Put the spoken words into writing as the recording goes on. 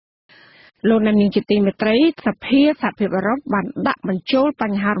លោកនានីជាទីមេត្រីសភាសហភាពអឺរ៉ុបបានដាក់បញ្ចូលប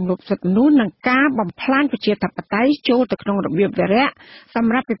ញ្ហារំលោភសិទ្ធិមនុស្សនិងការបំផ្លាញប្រជាធិបតេយ្យចូលទៅក្នុងរបៀបវារៈស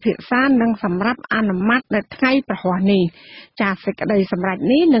ម្រាប់ពិភាក្សានិងសម្រាប់អនុម័តនៅថ្ងៃប្រហ័សនេះចាសសេចក្តីសម្រេច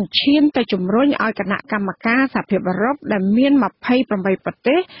នេះនឹងឈានទៅជំរុញឲ្យគណៈកម្មការសហភាពអឺរ៉ុបដែលមាន28ប្រ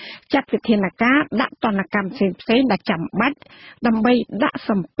ទេសចាត់វិធានការដាក់ទណ្ឌកម្មផ្សេងៗដែលចាំបាច់ដើម្បីដាក់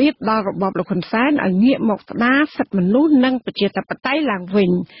សម្ពាធដល់របបលោកហ៊ុនសែនឲ្យងាកមកស្ដារសិទ្ធិមនុស្សនិងប្រជាធិបតេយ្យឡើងវិញ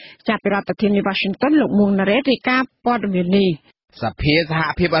ចាប់ពីរដ្ឋធានី Washington លោកមួងណារ៉េតរាយការណ៍ព័ត៌មាននេះសភាសហ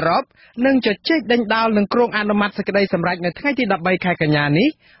ភាពអឺរ៉ុបនឹងជជែកដេញដោលនឹងគ្រោងអនុម័តសេចក្តីសម្រេចនៅថ្ងៃទី13ខែកញ្ញានេះ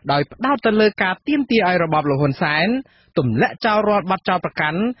ដោយផ្ដោតទៅលើការទាមទារឲ្យរបបលោកហ៊ុនសែនទម្លាក់ចោលរាល់បទចោទប្រកា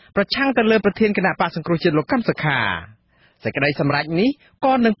ន់ប្រឆាំងទៅលើប្រធានគណៈបក្សសង្គ្រោះជាតិលោកកឹមសុខាសេចក្តីសម្រេចនេះ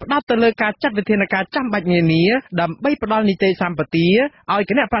ក៏នឹងផ្ដោតទៅលើការចាត់វិធានការចាំបាច់នានាដើម្បីផ្ដល់នីតិសម្បទាឲ្យ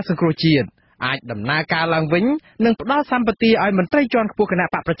គណៈបក្សសង្គ្រោះជាតិអាចដំណើរការឡើងវិញនិងផ្ដល់សម្បទាឲ្យមន្ត្រីជាន់ខ្ពស់គណៈ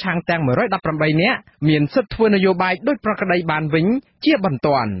បកប្រឆាំងទាំង118នាក់មានសិទ្ធិធ្វើនយោបាយដោយប្រក្រតីបានវិញជាបន្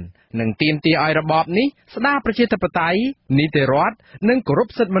ទាន់និងទាមទារឲ្យរបបនេះស្ដារប្រជាធិបតេយ្យនីតិរដ្ឋនិងគោរព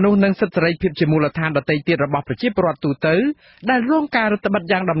សិទ្ធិមនុស្សនិងសិទ្ធិសេរីភាពជាមូលដ្ឋានដទៃទៀតរបស់ប្រជាពលរដ្ឋទូទៅដែលរងការរឹតបន្តឹ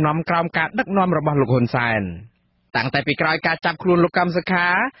ងយ៉ាងដំណំក្រោមការដឹកនាំរបស់លោកហ៊ុនសែនតាំងតែពីក្រោយការចាប់ខ្លួនលោកកឹមសុខា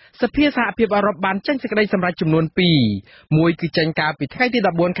សភាសហភាពអឺរ៉ុបបានចេញសេចក្តីសម្រេចចំនួន2មួយគឺចេញកាលពីថ្ងៃទី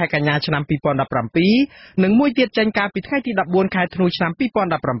14ខែកញ្ញាឆ្នាំ2017និងមួយទៀតចេញកាលពីថ្ងៃទី14ខែធ្នូឆ្នាំ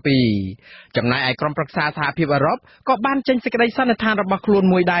2017ចំណែកឯក្រុមប្រឹក្សាសហភាពអឺរ៉ុបក៏បានចេញសេចក្តីសន្និដ្ឋានរបស់ខ្លួន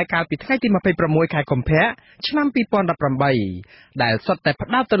មួយដែរកាលពីថ្ងៃទី26ខែកុម្ភៈឆ្នាំ2018ដែលសុទ្ធតែផ្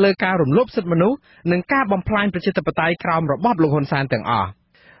ដោតទៅលើការរំលោភសិទ្ធិមនុស្សនិងការបំផ្លាញប្រជាធិបតេយ្យក្រោមរបបលោកហ៊ុនសែនទាំងអស់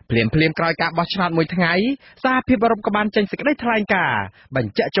ភ្លាមក្រោយការបោះឆ្នោតមួយថ្ងៃសហភាពអឺរ៉ុបក៏បានចេញសេចក្តីថ្លែងការណ៍ប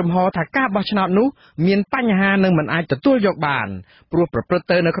ញ្ជាក់ចំហថាការបោះឆ្នោតនោះមានបញ្ហានិងមិនអាចទទួលយកបានព្រោះប្រព្រឹត្ត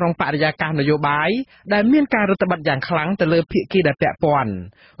ទៅនៅក្នុងបរិយាកាសនយោបាយដែលមានការរឹតបន្តឹងយ៉ាងខ្លាំងទៅលើភាគីដែលពាក់ព័ន្ធ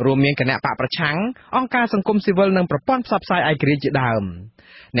រួមមានគណៈបកប្រឆាំងអង្គការសង្គមស៊ីវិលនិងប្រព័ន្ធផ្សព្វផ្សាយឯករាជ្យជាដើម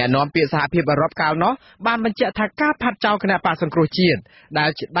អ្នកនាំពាក្យសហភាពអឺរ៉ុបកាលនោះបានបញ្ជាក់ថាការផាត់ចោលគណៈបកសង្គ្រោះជាតិដែល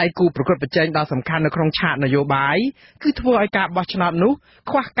ជាដៃគូប្រកួតប្រជែងដ៏សំខាន់នៅក្នុងឆាកនយោបាយគឺធ្វើឲ្យការបោះឆ្នោតនោះ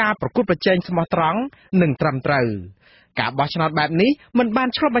ខ្វះការប្រកួតប្រជែងស្មោះត្រង់និងត្រឹមត្រូវការបោះឆ្នោតបែបនេះមិនបាន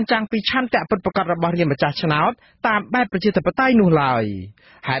ឆ្លុះបញ្ចាំងពីឆន្ទៈពិតប្រាកដរបស់រាជម្ចាស់ឆ្នោតតាមបែបប្រជាធិបតេយ្យនោះឡើយ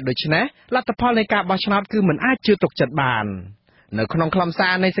ហេតុដូច្នេះលទ្ធផលនៃការបោះឆ្នោតគឺមិនអាចជឿទុកចិត្តបាននៅក្នុងខ្លឹមសា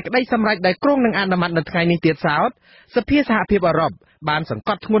រនៃសេចក្តីសម្រេចដែលគ្រោងនឹងអនុម័តនៅថ្ងៃនេះទៀតសោតសភាសហភាពអឺរ៉ុបបានសង្ក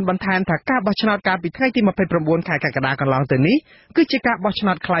ត់ធ្ងន់បន្ថែមថាការបោះឆ្នោតកាលពីថ្ងៃទី29ខែកក្កដាកន្លងទៅនេះគឺជាការបោះឆ្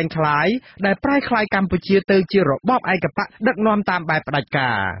នោតคล้ายៗដែលប្រែក្លាយកម្ពុជាទៅជារបបឯកបកដឹកនាំតាមបែបផ្ដាច់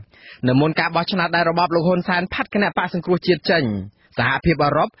ការនៅមុនការបោះឆ្នោតដែលរបបលោកហ៊ុនសែនផាត់គណៈបកសង្គ្រោះជាតិចេញសហភាពអឺ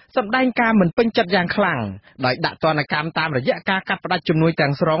រ៉ុបសម្ដែងការមិនពេញចិត្តយ៉ាងខ្លាំងដោយដាក់ទណ្ឌកម្មតាមរយៈការកាត់ផ្តាច់ជំនួយទាំ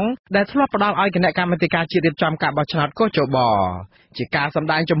ងស្រុងដែលធ្លាប់ផ្ដល់ឲ្យគណៈកម្មាធិការជាតិរៀបចំការបោះឆ្នោតកោជបជាការសម្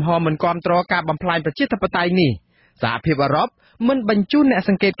ដែងចំហមិនគាំទ្រការបំផ្លាញប្រជាធិបតេយ្យនេះសហភាពអឺរ៉ុបមិនបញ្ជូនអ្នក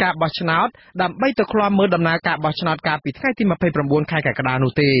សង្កេតការបោះឆ្នោតដើម្បីទៅឃ្លាំមើលដំណើរការបោះឆ្នោតកាលពីថ្ងៃទី29ខែកក្កដា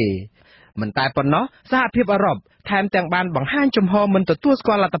នោះទេមិនតែប៉ុណ្ណោះសហភាពអឺរ៉ុបថែមទាំងបានបង្ហាញចំហមិនទទួលស្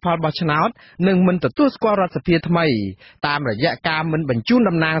គាល់លទ្ធផលបោះឆ្នោតនិងមិនទទួលស្គាល់រដ្ឋសភាថ្មីតាមរយៈការមិនបញ្ជូន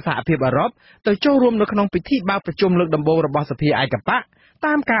តំណាងសហភាពអឺរ៉ុបទៅចូលរួមនៅក្នុងពិធីបើកប្រជុំលើកដំបូងរបស់សភាឯកបក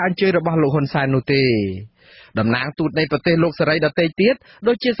តាមការអញ្ជើញរបស់លោកហ៊ុនសែននោះទេតំណាងទូតនៃប្រទេសលោកសេរីដទៃទៀត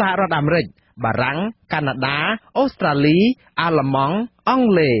ដូចជាសហរដ្ឋអាមេរិកបារាំងកាណាដាអូស្ត្រាលីអាល្លឺម៉ង់អង់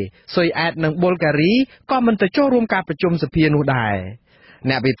គ្លេសស៊ុយអែតនិងប៊ុលហ្គារីក៏មិនទៅចូលរួមការប្រជុំសភានោះដែរ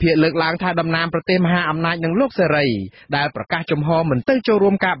អ្នកវិភាគលើកឡើងថាតំណាងប្រទេសមហាអំណាចនិងលោកសេរីដែលប្រកាសចំហមិនទៅចូលរួ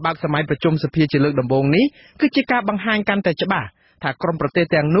មការបើកសម័យប្រជុំសភាជាលើកដំបូងនេះគឺជាការបង្ហាញកាន់តែច្បាស់ថាក្រុមប្រទេស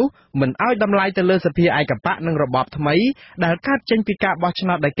ទាំងនោះមិនឲ្យតម្លៃទៅលើសភាឯកបកនិងរបបថ្មីដែលកើតចេញពីការបោះឆ្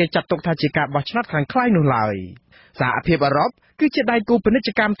នោតដែលគេចាត់ទុកថាជាការបោះឆ្នោតខ្លាំងខ្លាយនោះឡើយសហភាពអឺរ៉ុបគឺជាដៃគូពាណិជ្ជ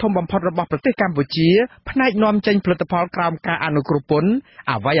កម្មធំបំផុតរបស់ប្រទេសកម្ពុជាផ្នែកនាំចេញផលិតផលក្រោមការអនុគ្រោះពន្ធ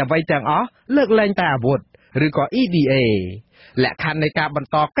អ្វីទាំងអស់លើកលែងតែអាវុធឬក៏ EBA លក្ខខណ្ឌនៃការបន្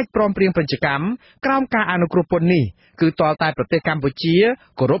តកិច្ចព្រមព្រៀងពាណិជ្ជកម្មក្រោមការអនុគ្រោះពន្ធនេះគឺទាល់តែប្រទេសកម្ពុជា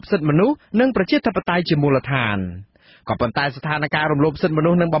គោរពសិទ្ធិមនុស្សនិងប្រជាធិបតេយ្យជាមូលដ្ឋានក៏ប៉ុន្តែស្ថានភាពរំលោភសិទ្ធិមនុ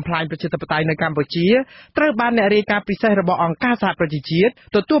ស្សនិងបំផ្លាញប្រជាធិបតេយ្យនៅកម្ពុជាត្រូវបានអ្នករាយការណ៍ពិសេសរបស់អង្គការសហប្រជាជាតិ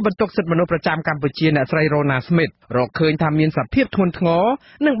ទទួលបន្ទុកសិទ្ធិមនុស្សប្រចាំកម្ពុជាអ្នកស្រីរ៉ូណាស្មីតរកឃើញថាមានសភាពធ្ងន់ធ្ងរ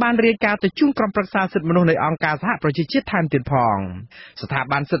និងបានរាយការណ៍ទៅជូនក្រុមប្រឹក្សាសិទ្ធិមនុស្សនៃអង្គការសហប្រជាជាតិថែមទៀតផងស្ថា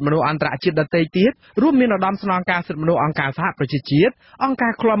ប័នសិទ្ធិមនុស្សអន្តរជាតិដទៃទៀតរួមមានឧត្តមស្នងការសិទ្ធិមនុស្សអង្គការសហប្រជាជាតិអង្គកា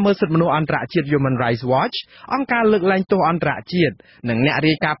រឃ្លាំមើលសិទ្ធិមនុស្សអន្តរជាតិ Human Rights Watch អង្គការលើកលែងទោសអន្តរជាតិនិងអ្នក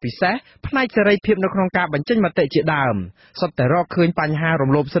រាយការណ៍ពិសេសផ្នែកសេរីភាពនៅក្នុងការបញ្ចេញមតិជាដើមសុទ្ធតែរកឃើញបញ្ហារំ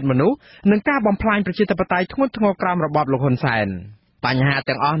លោភសិទ្ធិមនុស្សនិងការបំផ្លាញប្រជាធិបតេយ្យធ្ងន់ធ្ងរក្រោមរបបលោកហ៊ុនសែន បញ្ហា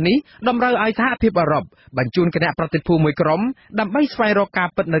ទាំងអស់នេះតម្រូវឲ្យសហភាពអឺរ៉ុបបញ្ជូនគណៈប្រតិភូមួយក្រុមដើម្បីស្វែងរកការ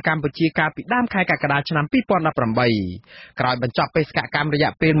ពិតនៅកម្ពុជាកាលពីដើមខែកក្កដាឆ្នាំ2018ក្រោយបញ្ចប់បេសកកម្មរ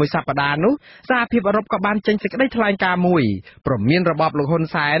យៈពេលមួយសប្តាហ៍នោះសហភាពអឺរ៉ុបក៏បានចេញសេចក្តីថ្លែងការណ៍មួយព្រមានរបបលោកហ៊ុន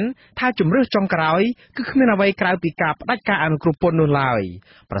សែនថាជំរឿសចុងក្រោយគឺគ្មានអ្វីក្រៅពីការផ្ដាច់ការអនុគ្រោះពន្ធនោះឡើយ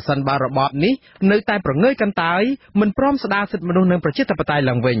ប្រសិនបើរបបនេះនៅតែប្រងើយកន្តើយមិនព្រមស្ដារសិទ្ធិមនុស្សនិងប្រជាធិបតេយ្យ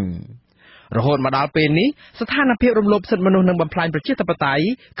ឡើងវិញរហូតមកដល់ពេលនេះស្ថានភាពរំលោភសិទ្ធិមនុស្សនិងបំផ្លាញប្រជាធិបតេយ្យ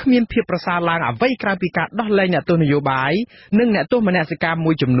គ្មានភាពប្រសើរឡើងអ្វីក្រៅពីការដោះលែងអ្នកទោសនយោបាយនិងអ្នកទោសមនសិការ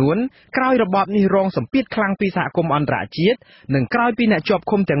មួយចំនួនក្រោយរបបនេះរងសម្ពាធខ្លាំងពីសហគមន៍អន្តរជាតិនិងក្រោយពីអ្នកជាប់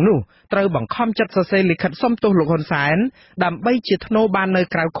ឃុំទាំងនោះត្រូវបង្ខំចិត្តសរសេរលិខិតសុំទោសលោកហ៊ុនសែនដើម្បីជាថ្នូរបាននៅ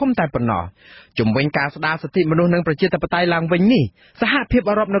ក្រៅឃុំតែប៉ុណ្ណោះជំវិញការស្ដារសិទ្ធិមនុស្សនិងប្រជាធិបតេយ្យឡើងវិញនេះសហភាព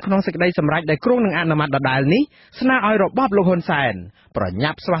អឺរ៉ុបនៅក្នុងសេចក្តីសម្រេចដែលគ្រោងនឹងអនុម័តដដែលនេះស្នើឲ្យរបបលោកហ៊ុនសែនប្រ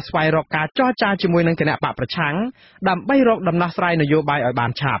ញាប់ស្វះស្វែងរកការចរចាជាមួយនឹងគណៈបកប្រឆាំងដើម្បីរកដំណោះស្រាយនយោបាយឲ្យបា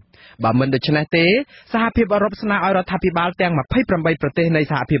នឆាប់បើមិនដូច្នេះទេសហភាពអឺរ៉ុបស្នើឲ្យរដ្ឋាភិបាលទាំង28ប្រទេសនៃ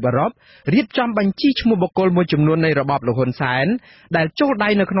សហភាពអឺរ៉ុបរៀបចំបញ្ជីឈ្មោះបុគ្គលមួយចំនួននៃរបបលោកហ៊ុនសែនដែលចូលដៃ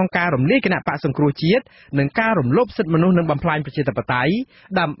នៅក្នុងការរំលាយគណៈបកសង្គ្រោះជាតិនិងការរំលោភសិទ្ធិមនុស្សនិងបំផ្លាញប្រជាធិបតេយ្យ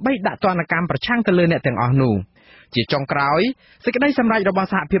ដើម្បីដាក់ទណ្ឌកម្មប្រឆាំងទៅលើអ្នកទាំងអស់នោះជាចុងក្រោយសេចក្តីសម្រេចរបស់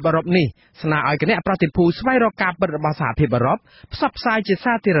សហភាពអឺរ៉ុបនេះស្នើឲ្យគណៈប្រតិភូស្វែងរកការពិតរបស់សហភាពអឺរ៉ុបផ្សព្វផ្សាយជា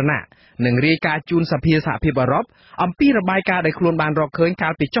សាធារណៈនិងរាយការណ៍ជូនសភាសហភាពអឺរ៉ុបអំពីរបាយការណ៍ដែលខ្លួនបានរកឃើញកា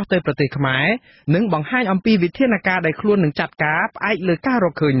លពីចុះទៅប្រទេសខ្មែរនិងបង្ហាញអំពីវិធានការដែលខ្លួននឹងចាត់ការផ្អែកលើការរ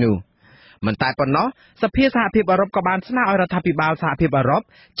កឃើញនោះមិនតែប៉ុណ្ណោះសភាសហភាពអឺរ៉ុបក៏បានស្នើឲ្យរដ្ឋាភិបាលសហភាពអឺរ៉ុប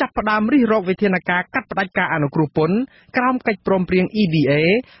ចាប់ផ្ដើមរិះរកវិធានការកាត់ផ្តាច់ការអនុគ្រោះពន្ធក្រោមកិច្ចព្រមព្រៀង EBA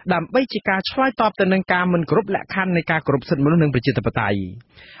ដើម្បីជាការឆ្លើយតបទៅនឹងការមិនគោរពលក្ខខណ្ឌនៃការគោរពសិទ្ធិមនុស្សនិងប្រជាធិបតេយ្យ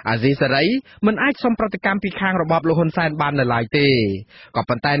អាស៊ីសេរីមិនអាចសុំប្រតិកម្មពីខាងរបបលោកហ៊ុនសែនបាននៅឡើយទេក៏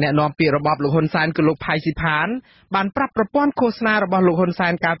ប៉ុន្តែអ្នកនាំពាក្យរបបលោកហ៊ុនសែនគឺលោកផៃស៊ីផានបានប្រាប់ប្រព័ន្ធឃោសនារបស់លោកហ៊ុនសែ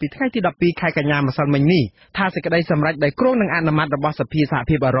នកាលពីថ្ងៃទី12ខែកញ្ញាម្សិលមិញនេះថាសេចក្តីសម្រេចដែលគ្រោងនឹងអនុម័តរបស់សភាសហ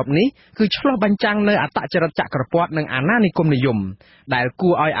ភាពអឺរ៉ុបនេះគឺឆ្លុះបញ្ចាំងនៅអត្តចរិតចក្រពត្តិនិងអាណានិគមនិយមដែលគួ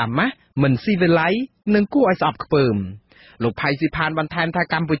រឲ្យអាម៉ាស់មិនស៊ីវិល័យនិងគួរឲ្យស្អប់ខ្ពើមលោកផៃស៊ីផានបន្ថែមថា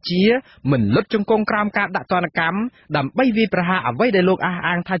កម្ពុជាមិនលុតជង្គង់ក្រោមការដាក់ទណ្ឌកម្មដើម្បីវាយប្រហារអ្វីដែលលោកអះ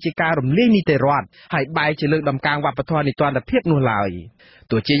អាងថាជាការរំលាយនីតិរដ្ឋហើយបែរជាលើកដំកើងវប្បធម៌នីតិរដ្ឋភាពនោះឡើយ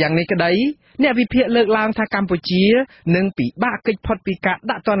ទោះជាយ៉ាងនេះក្តីអ្នកវិភាគលើកឡើងថាកម្ពុជានឹងពិបាកគេចផុតពីការ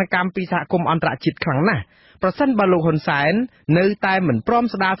ដាក់ទណ្ឌកម្មពីសហគមន៍អន្តរជាតិខ្លាំងណាស់ប្រសិនបើលោកហ៊ុនសែននៅតែមិនព្រម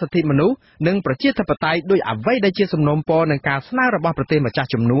ស្ដារសិទ្ធិមនុស្សនិងប្រជាធិបតេយ្យដោយអ្វីដែលជាសំណូមពរនឹងការស្នើរបស់ប្រទេសម្ចាស់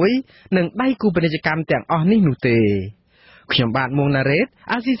ជំនួយនិងដៃគូពាណិជ្ជកម្មទាំងអស់នេះនោះទេខ្ញុំបាទមួងណារ៉េត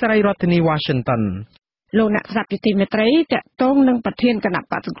អាស៊ីសេរីរដ្ឋធានី Washington លោកអ្នកស្ដាប់ជាទីមេត្រីតកតងនឹងប្រធានគណៈ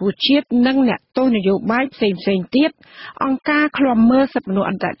បក្សសង្គ្រោះជាតិនិងអ្នកទោសនយោបាយផ្សេងទៀតអង្គការឃ្លាំមើលសិទ្ធិមនុស្ស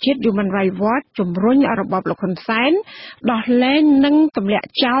អន្តរជាតិ Human Rights Watch ជំរុញឲ្យរបបលោកហ៊ុនសែនដោះលែងនិងទម្លាក់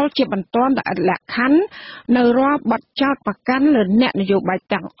ចោលជាបន្ទាន់ដោយឥតលក្ខខណ្ឌនៅរាល់បទចោទប្រកាន់លើអ្នកនយោបាយ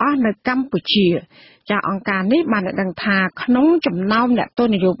ទាំងអស់នៅកម្ពុជាចាអង្គការនេះបានដឹងថាក្នុងចំណោមអ្នកទោស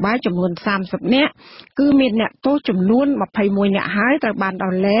នយោបាយចំនួន30នាក់គឺមានអ្នកទោសចំនួន21នាក់ហើយត្រូវបាន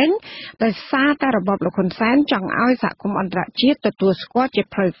ដោះលែងដោយសារតែរបបលោកហ៊ុនសែនចង់ឲ្យសហគមន៍អន្តរជាតិទទួលស្គាល់ជា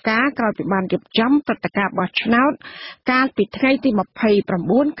ផ្លូវការក្រោយពីបានរៀបចំព្រឹត្តិការណ៍បោះឆ្នោតកាលពីថ្ងៃទី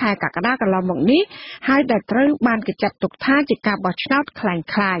29ខែកក្កដាកន្លងមកនេះហើយដែលត្រូវបានគេចាត់ទុកថាជាការបោះឆ្នោតคล้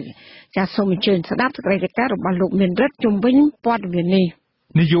ายៗចាសូមអញ្ជើញស្ដាប់សេចក្តីរាយការណ៍របស់លោកមានរិទ្ធជុំវិញព័ត៌មាននេះ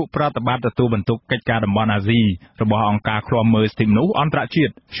នាយកប្រតិបត្តិទទួលបន្ទុកកិច្ចការតំបន់អាស៊ីរបស់អង្គការឃ្លាំមើលសិទ្ធិមនុស្សអន្តរជា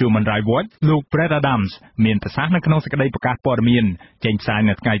តិ Human Rights Watch លោក Brett Adams មានប្រសាសន៍នៅក្នុងសេចក្តីប្រកាសព័ត៌មានចេញផ្សាយ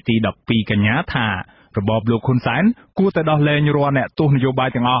នៅថ្ងៃទី12កញ្ញាថារបបលោកហ៊ុនសែនគួរតែដោះលែងរាល់អ្នកទោសនយោបាយ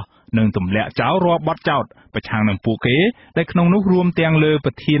ទាំងអស់និងទម្លាក់ចោលរាល់បទចោទប្រឆាំងនឹងពួកគេដែលក្នុងនោះរួមទាំងលើ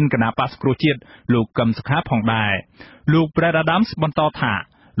ប្រធានគណៈបក្សសង្គ្រោះជាតិលោកកឹមសុខាផងដែរលោក Brett Adams បន្តថា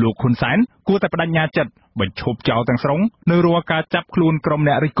លោកហ៊ុនសែនគួរតែបដិញ្ញាចិត្តបញ្ឈប់ចោលទាំងស្រុងនៅរាល់ការចាប់ខ្លួនក្រុម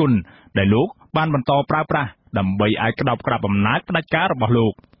អ្នករិះគន់ដែលលោកបានបន្តប្រើប្រាស់ដើម្បីឲ្យក្តោបក្តាប់អំណាចផ្ដាច់ការរបស់លោ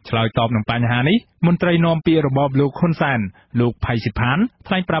កឆ្លើយតបនឹងបញ្ហានេះមន្ត្រីនាំពាក្យរបបលោកហ៊ុនសែនលោកផៃស៊ីផាន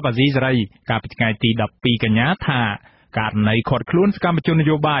ថ្លែងប្រាប់អាស៊ីសេរីកាលពីថ្ងៃទី12កញ្ញាថាករណីឃាត់ខ្លួនសកម្មជនន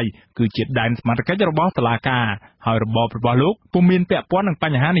យោបាយគឺជាដែនសមត្ថកិច្ចរបស់តុលាការហើយរបបរបស់លោកពុំមានពាក់ព័ន្ធនឹងប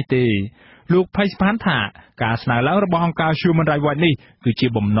ញ្ហានេះទេលោកផៃស៊ីផានថាការស្នើឡើងរបស់អង្គការ Human Rights Watch នេះគឺជា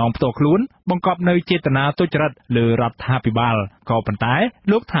បំណងផ្ទាល់ខ្លួនបង្កប់នៅចេតនាទុច្ចរិតលើរដ្ឋាភិបាលក៏ប៉ុន្តែ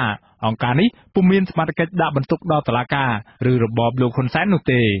លោកថាអង្គការនេះពុំមានសមត្ថកិច្ចដាក់បន្ទុកដល់តុលាការឬរបបលោកហ៊ុនសែននោះ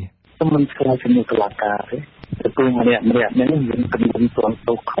ទេមិនស្គាល់ជំនួយតុលាការទេព្រោះម្នាក់នេះមានគំនិតស្វង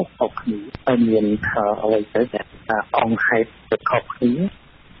ទៅខុសគ្នាហើយមានអ្វីទៅតែអង្គហេតុទៅខុសគ្នា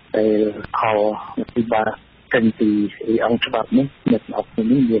តែផលវិបាក ចេញពីអង្គច្បាប់នេះនៅក្នុង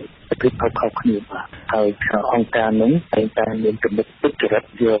នេះមានពីខុសគ្នាបាទហើយអង្គការនោះតែមានគំនិតទុច្ចរិត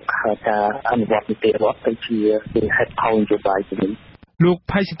យកការអនុវត្តនីតិរដ្ឋទៅជាហេតុផលនយោបាយទៅវិញលោក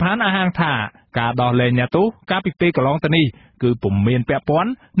ផៃសិផានអះអាងថាការដោះលែងអ្នកទោសកាលពីពេលកន្លងទៅនេះគឺពុំមានពាក់ព័ន្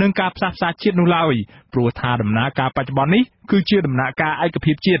ធនឹងការផ្សះផ្សាជាតិនោះឡើយព្រោះថាដំណើរការបច្ចុប្បន្ននេះគឺជាដំណាក់កាលឯក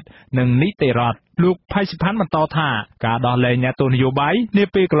ភាពជាតិនិងនីតិរដ្ឋលោកផៃសិផានបន្តថាការដោះលែងអ្នកទោសនយោបាយនា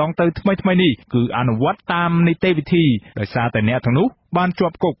ពេលកន្លងទៅថ្មីនេះគឺអនុវត្តតាមនីតិវិធីដោយសារតែអ្នកទាំងនោះបានជា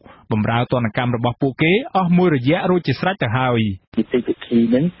ប់គុកបម្រើទណ្ឌកម្មរបស់ពួកគេអស់មួយរយៈរួចជាស្រេចទៅហើយនីតិវិធី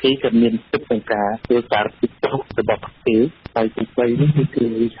ហ្នឹងគេក៏មានសិទ្ធិក្នុងការធ្វើសារពិតរបស់ពួកគេហើយទី3នេះគឺ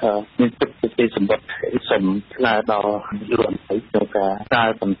មានសិទ្ធិជាសម្បត្តិសូមឆ្លើយដល់យុវជនក្នុងការដើរ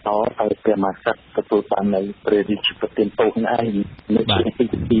បន្តឲ្យព្រះមហាក្សត្រទទួលបាននៅព្រះរាជប្រទានពរនឹងឯងនៅជានីតិ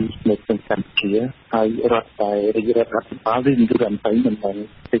វិធីនៅក្នុងកម្ពុជាហើយរដ្ឋតែរាជរដ្ឋាភិបាលឬយុវជនមិនមែន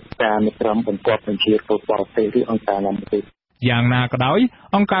សិក្សានៅក្រមបង្គាប់បញ្ជាពលបរទេសឬអង្គការណាមួយយ៉ាងណាក៏ដោយ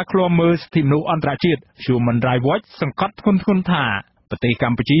អង្គការឃ្លាំមើលសិទ្ធិមនុស្សអន្តរជាតិ Human Rights Watch សង្កត់ធ្ងន់ថាប្រទេសក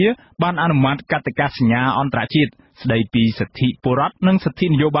ម្ពុជាបានអនុម័តកតិកាសញ្ញាអន្តរជាតិស្តីពីសិទ្ធិពលរដ្ឋនិងសិទ្ធិ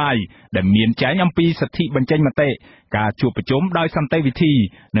នយោបាយដែលមានចែងអំពីសិទ្ធិបញ្ចេញមតិការជួបប្រជុំដោយសន្តិវិធី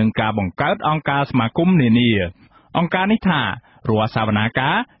និងការបង្កើតអង្គការសមាគមនានាអង្គការនេះថារាល់សវនាកា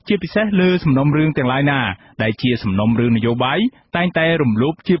រជាពិសេសលើសំណុំរឿងទាំងឡាយណាដែលជាសំណុំរឿងនយោបាយតែងតែរំលោ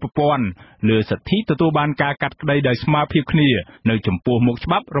ភជាប្រព័ន្ធលើសិទ្ធិទទួលបានការកាត់ក្តីដោយស្មើភាពគ្នានៅចំពោះមុខច្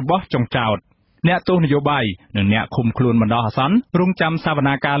បាប់របស់ចុងចោតអ្នកទោសនយោបាយនិងអ្នកឃុំខ្លួនបណ្ដោះអាសន្នរងចាំសវ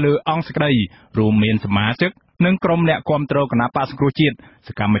នាការលើអង្គសេចក្តីរួមមានសមាជិកនិងក្រុមអ្នកគាំទ្រគណបក្សសង្គ្រោះជាតិស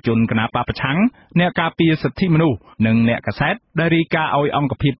កម្មជនគណបកប្រឆាំងអ្នកការពារសិទ្ធិមនុស្សនិងអ្នកកាសែតដែលរាយការណ៍ឲ្យអង្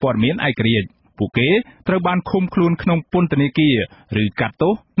គភាពព័ត៌មានឯករាជ្យពួកគេត្រូវបានឃុំខ្លួនក្នុងពន្ធនាគារឬកាត់ទោ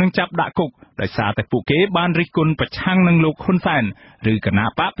សនិងចាប់ដាក់គុកដោយសារតែពួកគេបានរិះគន់ប្រឆាំងនឹងលោកហ៊ុនសែនឬគណ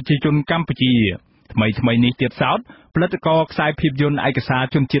បកប្រជាជនកម្ពុជាថ្មីនេះទៀតសោតផលិតករខ្សែភាពយន្តឯកសារ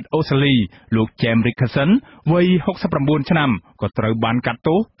ជនជាតិអូស្ត្រាលីលោក James Richardson វ័យ69ឆ្នាំក៏ត្រូវបានកាត់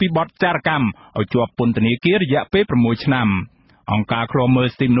ទោសពីបទចារកម្មឲ្យជាប់ពន្ធនាគាររយៈពេល6ឆ្នាំអង្គការឃ្លាំមើល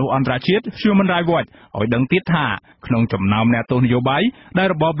សិទ្ធិមនុស្សអន្តរជាតិ Human Rights Watch ឲ្យដឹងទៀតថាក្នុងចំណោមអ្នកទោសនយោបាយដែល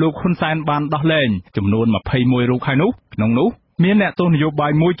របបលោកហ៊ុនសែនបានដោះលែងចំនួន21រូបហើយនោះក្នុងនោះមានអ្នកទោសនយោបា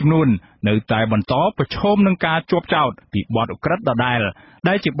យមួយចំនួននៅតែបន្តប្រឈមនឹងការជាប់ចោទពីបទឧក្រិដ្ឋដដែល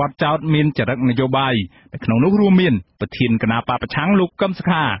ដែលជាបទចោទមានចរិតនយោបាយក្នុងនោះរួមមានប្រធានគណបកប្រឆាំងលោកកឹមសុ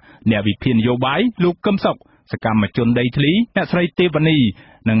ខាអ្នកវិភាគនយោបាយលោកកឹមសុខសកម្មជនដីធ្លីអ្នកស្រីទេវនី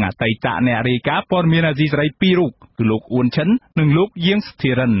និងអតីតអ្នករាយការណ៍ព័ត៌មានអាស៊ីសេរី2រូបគឺលោកអ៊ួនឈិននិងលោកយាងស្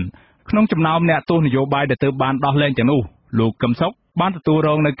ថិរិនក្នុងចំណោមអ្នកទោសនយោបាយដែលទើបបានដោះលែងទាំងនោះលោកកឹមសុខបានទទួលរ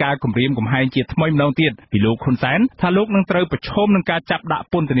ងនឹងការគំរាមកំហែងជាថ្មីម្ដងទៀតពីលោកហ៊ុនសែនថាលោកនឹងត្រូវប្រឈមនឹងការចាប់ដាក់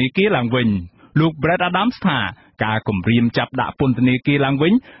ពន្ធនាគារឡើងវិញលោក Brett Adams ថាការគំរាមចាប់ដាក់ពន្ធនាគារឡើងវិ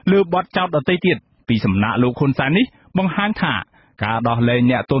ញលើបទចោទដទៃទៀតពីសំណាក់លោកហ៊ុនសែននេះបង្ហាញថាការដោះលែង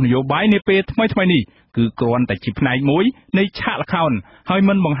អ្នកទោសនយោបាយនាពេលថ្មីនេះគឺគ្រាន់តែជាផ្នែកមួយនៃឆាកល្ខោនហើយ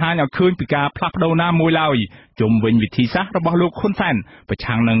មិនបង្ហាញឲ្យឃើញពីការផ្លាស់ប្ដូរណាមួយឡើយជុំវិញវិធីសាស្ត្ររបស់លោកហ៊ុនសែនប្រ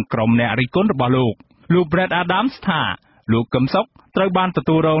ឆាំងនឹងក្រុមអ្នករិះគន់របស់លោក Brett Adams ថាលោកកឹមសុខត្រូវបានទ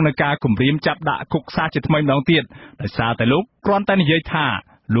ទួលរងនឹងការគំរាមចាប់ដាក់គុកសាជាថ្មីម្ដងទៀតដោយសារតែលោកគ្រាន់តែនិយាយថា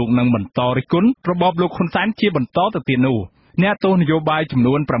លោកនឹងបន្តរិះគន់របបលោកហ៊ុនសែនជាបន្តទៅទៀតនោះអ្នកទោសនយោបាយចំ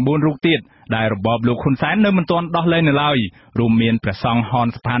នួន9រូបទៀតដែលរបបលោកហ៊ុនសែននៅមិនទាន់ដោះលែងនៅឡើយរួមមានព្រះសង្ឃហន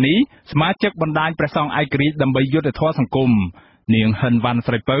សុផានីសមាជិកបណ្ដាញព្រះសង្ឃឯករាជ្យដើម្បីយុត្តិធម៌សង្គមនាងហិនវ៉ាន់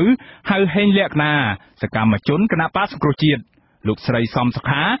ស្រីពៅហៅហេងលក្ខណាសកម្មជនគណបក្សសង្គ្រោះជាតិលោកស្រីសំសុ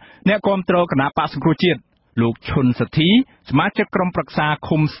ខាអ្នកគាំទ្រគណបក្សសង្គ្រោះជាតិលោកឈុនសទ្ធីសមាជិកក្រុមប្រឹក្សា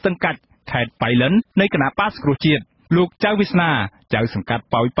ឃុំស្ទឹងកាច់ខេត្តបៃលិននៃគណបក្សសង្គ្រោះជាតិលោកចៅវាសនាចៅសង្កាត់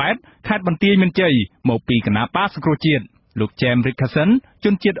ប៉ោយប៉ែតខេត្តបន្ទាយមានជ័យមកពីគណបក្សសង្គ្រោះជាតិលោក James Richardson ជ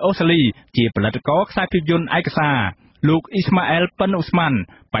នជាតិអូស្ត្រាលីជាផលិតករខ្សែភាពយន្តឯកសារលោកអ៊ីស្ម៉ាអែលប៉ិនអ៊ូស្ម៉ាន់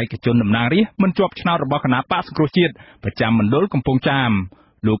បេក្ខជនតំណាងរាស្ត្រមិនជាប់ឆ្នោតរបស់គណបក្សសង្គ្រោះជាតិប្រចាំមណ្ឌលកំពង់ចាម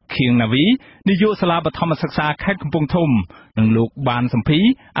លោកខៀងណាវីនាយកសាលាបឋមសិក្សាខេត្តកំពង់ធំនិងលោកបានសំភី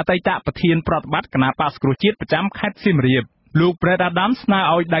អតីតប្រធានប្រតិបត្តិគណបក្សសង្គ្រោះជាតិប្រចាំខេត្តសៀមរាបលោក Brett Adams ស្នើ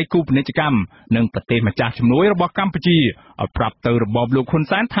ឲ្យដៃគូពាណិជ្ជកម្មនិងប្រទេសម្ចាស់ជំនួយរបស់កម្ពុជាឲ្យប្រាប់ទៅរបបលោកហ៊ុន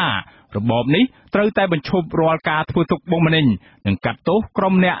សែនថារបបនេះត្រូវតែបញ្ឈប់រាល់ការធ្វើទុកបុកម្នេញនិងកាត់ទោសក្រុ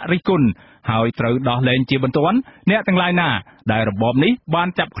មអ្នករិះគន់ហើយត្រូវដោះលែងជាបន្ទាន់អ្នកទាំងឡាយណាដែលរបបនេះបាន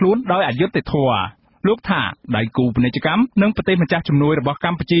ចាប់ខ្លួនដោយអយុត្តិធម៌លោកថាដៃគូពាណិជ្ជកម្មនិងប្រទេសម្ចាស់ជំនួយរបស់ក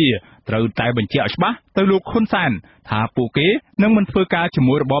ម្ពុជាត្រូវតែបញ្ជាក់ឲ្យច្បាស់ទៅលោកហ៊ុនសែនថាពួកគេនឹងមិនធ្វើការជា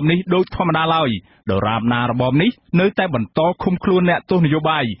មួយរបបនេះដូចធម្មតាឡើយដរាបណារបបនេះនៅតែបន្តឃុំខ្លួនអ្នកទោសនយោ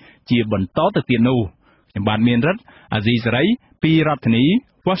បាយជាបន្តទៅទៀតនោះខ្ញុំបាទមានរិទ្ធអាស៊ីសេរីពីរដ្ឋធានី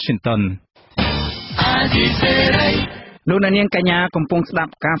Washington អាស៊ីសេរី លោកអ្នកនាងកញ្ញាកំពុងស្ដា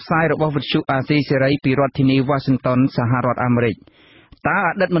ប់ការផ្សាយរបស់វិទ្យុអាស៊ីសេរីពីរដ្ឋធានី Washington សហរដ្ឋអាមេរិកតើអ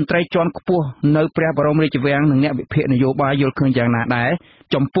តីតមន្ត្រីជាន់ខ្ពស់នៅព្រះបរមរាជវាំងនិងអ្នកវិភាគនយោបាយយល់ឃើញយ៉ាងណាដែរ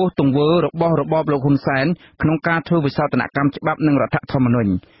ចំពោះទង្វើរបស់របបលោកហ៊ុនសែនក្នុងការធ្វើវិសោធនកម្មច្បាប់និងរដ្ឋធម្មនុញ្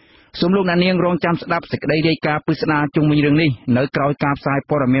ញសូមលោកអ្នកនាងរងចាំស្ដាប់សេចក្តីរាយការណ៍ពិស្ដារជុំវិញរឿងនេះនៅក្រោយការផ្សាយ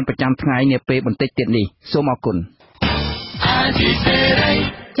ព័ត៌មានប្រចាំថ្ងៃនាពេលបន្តិចទៀតនេះសូមអរគុណ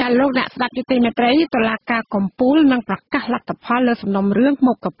ចាលោកអ្នកស្ដាប់យុតិមេត្រីតុលាការកំពូលនឹងប្រកាសលទ្ធផលលើសំណុំរឿង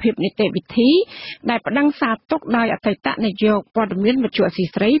មុខភាពនីតិវិធីដែលប្តឹងសារទុកដោយអតីតនាយកព័ត៌មានវិទ្យុអស៊ី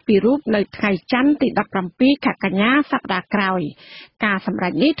ស្រីពីរូបនៅថ្ងៃច័ន្ទទី17ខែកញ្ញាសប្តាហ៍ក្រោយការសម្រេ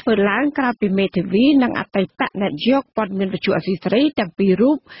ចនេះធ្វើឡើងក្រោយពីមេធាវីនិងអតីតនាយកព័ត៌មានវិទ្យុអស៊ីស្រីទាំងពីរ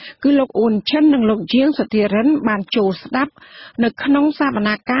រូបគឺលោកអ៊ុនឈិននិងលោកជាងសុធិរិនបានចូលស្ដាប់នៅក្នុងសវ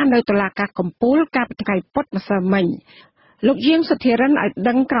នាការនៅតុលាការកំពូលកាលពីថ្ងៃពុធម្សិលមិញលោកយាងសុធិរិនឲ្យ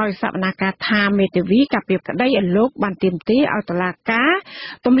ដឹងក្រោយសវនាការថាមេធាវីកាពីក្តីឲ្យលោកបានទាមទារឲ្យតុលាការ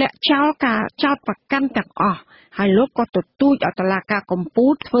ទម្លាក់ចោលការចោទប្រកាន់ទាំងអស់ហើយលោកក៏ទទូចឲ្យតុលាការកំពូ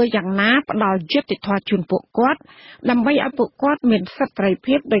លធ្វើយ៉ាងណាផ្ដល់យុត្តិធម៌ជូនពួកគាត់ដើម្បីឲ្យពួកគាត់មានសិទ្ធិសេរី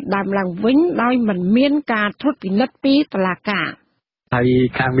ភាពដោយដើមឡើងវិញដោយមិនមានការត្រួតពិនិត្យពីតុលាការហើយ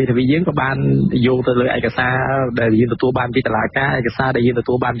ខាងមេធាវីយើងក៏បានយកទៅលើឯកសារដែលយើងទទួលបានពីតុលាការឯកសារដែលយើងទ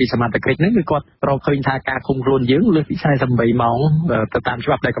ទួលបានពីសមត្ថកិច្ចហ្នឹងគឺគាត់រកឃើញថាការឃុំខ្លួនយើងលើសពី48ម៉ោងទៅតាមច្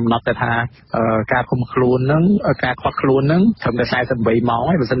បាប់ដែលកំណត់ថាការឃុំខ្លួនហ្នឹងការខាត់ខ្លួនហ្នឹងត្រឹមតែ48ម៉ោង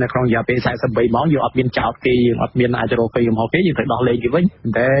ហើយបើមិននៅក្នុងរយៈពេល48ម៉ោងយើងអត់មានចោតគេយើងអត់មានអាចរកឃើញកំហុសគេយើងត្រូវដោះលែងគេវិញ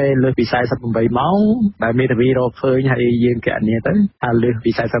តែលើសពី48ម៉ោងដែលមេធាវីរកឃើញហើយយើងកណនាទៅថាលើស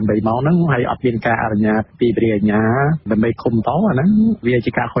ពី48ម៉ោងហ្នឹងហើយអត់មានការអនុញ្ញាតពីព្រះអាជ្ញាដើម្បីឃុំតអាហ្នឹងវា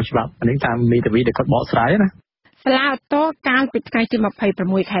ជាការខុសច្បាប់នេះតាមមេធាវីដែលគាត់បកស្រាយណា សាលាឧទ្ធរកាលពីថ្ងៃទី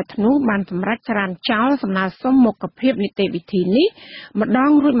26ខែធ្នូបានសម្រេចចរានចោលសំណើសុំមុខភាពនីតិវិធីនេះម្ដ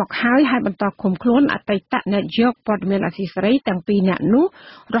ងរួចមកហើយបន្តឃុំខ្លួនអតីតនាយកព័ត៌មានអាស៊ីសេរីទាំងពីរនាក់នោះ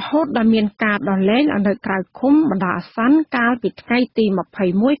រហូតដល់មានការដោះលែងនៅក្រៅឃុំបណ្ដោះអាសន្នកាលពីថ្ងៃទី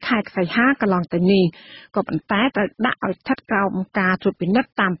21ខែសីហាកន្លងទៅនេះក៏ប៉ុន្តែត្រូវដាក់ឲ្យស្ថិតក្រោមការត្រួតពិនិត្យ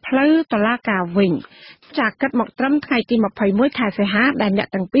តាមផ្លូវតុលាការវិញចាគិតមកត្រឹមថ្ងៃទី21ខែសីហាដែលអ្នក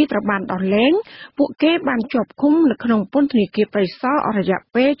ទាំងពីរត្រូវបានដោះលែងពួកគេបានជាប់ឃុំនៅក្នុងពន្ធនាគារព្រៃសរអស់រយៈ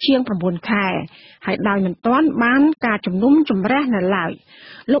ពេលជាង9ខែហើយដោយមិនទាន់បានការជំនុំជម្រះនៅឡើយ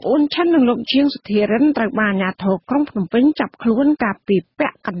លោកអ៊ុនឈិននិងលោកជាងសុធិរិនត្រូវបានអាជ្ញាធរក្រុងភ្នំពេញចាប់ខ្លួនកាលពីពា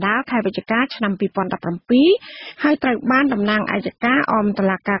ក់កណ្ដាលខែវិច្ឆិកាឆ្នាំ2017ហើយត្រូវបានតំណាងអัยការអមតុ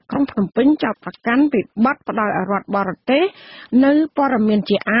លាការក្រុងភ្នំពេញចោទប្រកាន់ពីបទផ្ដល់ឲ្យរដ្ឋបរទេសនៅព័ត៌មាន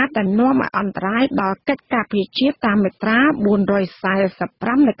ជាអាតដែលនាំឲ្យអន្តរាយដល់កិច្ចការពារជាតិតាមមាត្រា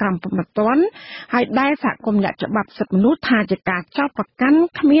445នៃក្រមព្រហ្មទណ្ឌហើយដែលសហគមន៍អ្នកច្បាប់សិទ្ធិមនុស្សថាជាការចោទប្រកាន់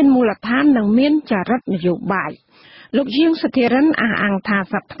គ្មានមូលដ្ឋាននិងមានចរិតនយោបាយលោកជាងសុធិរិនអះអាងថា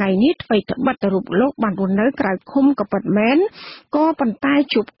សប្តាហ៍ថ្ងៃនេះអ្វីត្បិតរូបលោកបានរស់នៅក្រៅឃុំក៏ពិតមែនក៏ប៉ុន្តែ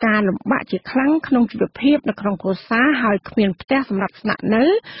ជួបការលំបាកជាខ្លាំងក្នុងជីវភាពនៅក្នុងគ្រួសារហើយគ្មានផ្ទះសម្រាប់ស្នាក់នៅ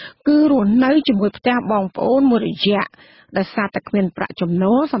គឺរស់នៅជាមួយផ្ទះបងប្អូនមួយរយៈដោយសារតែគ្មានប្រាក់ចំ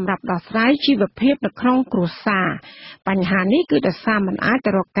ណូលសម្រាប់ដោះស្រាយជីវភាពនៅក្នុងគ្រួសារបញ្ហានេះគឺដោយសារមិនអាច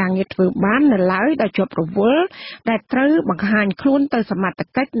ទៅរកការងារធ្វើបាននៅឡើយដោយជាប់រវល់ដែលត្រូវបង្ហាញខ្លួនទៅសមត្ថ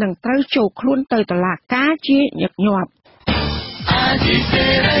កិច្ចនិងត្រូវចូលខ្លួនទៅតុលាការជាញឹកញាប់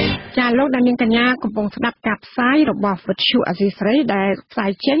ចាលោកដានីងកញ្ញាកំពុងស្ដាប់ការផ្សាយរបស់វិទ្យុអាស៊ីសេរីដែលផ្សា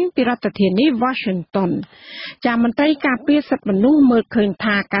យចេញពីរដ្ឋធានី Washington ចាមន្ត្រីការពារសិទ្ធិមនុស្សមើលឃើញ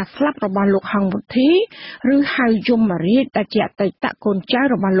ថាការស្លាប់របស់លោកហងវុធីឬហៅយមរាជដែលជាអតីតកូនចៅ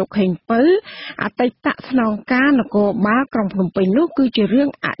របស់លោកហេងពៅអតីតស្នងការនគរបាលក្រុងភ្នំពេញនោះគឺជារឿង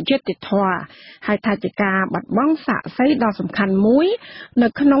អយុត្តិធម៌ហើយថាជាការបាត់បង់ស័ក្តិសិទ្ធិដ៏សំខាន់មួយនៅ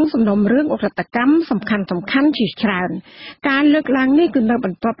ក្នុងសំណុំរឿងអ ក្រិតកម្មសំខាន់ជាច្រើនការលើកឡើងនេះគឺនៅប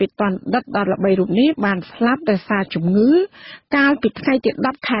ន្ទាប់ពីតនដិតដល់ល្បីរូបនេះបានស្លាប់ដោយសារជំងឺកាលពីថ្ងៃទី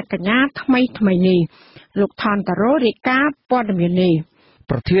10ខែកញ្ញាថ្មីនេះលោកថនតារ៉ូរាយការណ៍ព័ត៌មាននេះ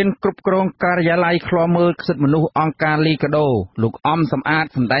ប្រធានគ្រប់គ្រងការិយាល័យឃ្លាំមើលសិទ្ធិមនុស្សអង្គការលីកាដូលោកអំសំអាត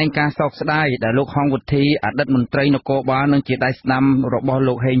សម្ដែងការសោកស្ដាយដែលលោកហងវុធីអតីតមន្ត្រីនគរបាលនិងជាដៃស្ដាំរបស់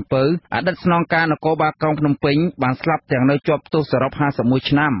លោកហេងពៅអតីតស្នងការនគរបាលក្រុងភ្នំពេញបានស្លាប់ទាំងនៅជាប់ទោសសរុប51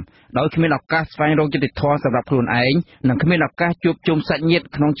ឆ្នាំដោយគ្មានឱកាសស្វែងរកយុត្តិធម៌សម្រាប់ខ្លួនឯងនិងគ្មានឱកាសជួបជុំសាច់ញាតិ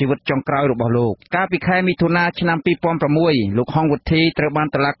ក្នុងជីវិតចុងក្រោយរបស់លោកកាលពីខែមិថុនាឆ្នាំ2006លោកហងវុធីត្រូវបាន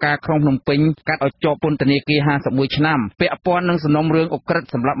តុលាការក្រុងភ្នំពេញកាត់ឲ្យជាប់ពន្ធនាគារ51ឆ្នាំពាក់ព័ន្ធនឹងសំណុំរឿងអ ក្រិត ត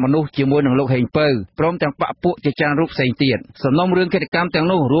សម្រាប់មនុស្សជាមួយនឹងលោកហេងពៅព្រមទាំងបកពួកជាច្រើនរូបផ្សេងទៀតសំណុំរឿងកិច្ចកម្មទាំង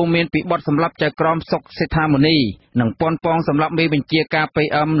នោះរួមមានពីបទសម្លាប់ចៅក្រមសុកសេដ្ឋាមុនីនិងប៉ុនប៉ងសម្រាប់មេបញ្ជាការ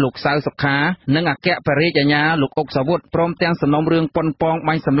PM លោកសៅសុខានិងអគ្គបរិយាញ្ញាលោកអុកសាវុតព្រមទាំងសំណុំរឿងប៉ុនប៉ង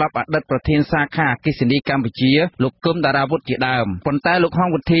បាញ់សម្លាប់អតីតប្រធានសាខាអគ្គិសនីកម្ពុជាលោកគឹមតារាវុធជាដើមប៉ុន្តែលោកហង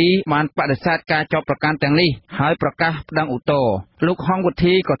វុធីបានបដិសេធការចោទប្រកាន់ទាំងនេះហើយប្រកាសប្តឹងឧទ្ធរណ៍លោកហងវុ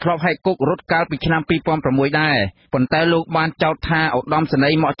ធីក៏ធ្លាប់ហែកគុករត់កាលពីឆ្នាំ2006ដែរប៉ុន្តែលោកបានចោទថាឧត្តមសេនី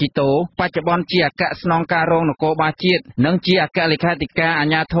យ៍ម៉ាក់ជីតូបច្ចុប្បន្នជាអគ្គស្នងការរងនគរបាលជាតិនិងជាអគ្គលេខាធិការអា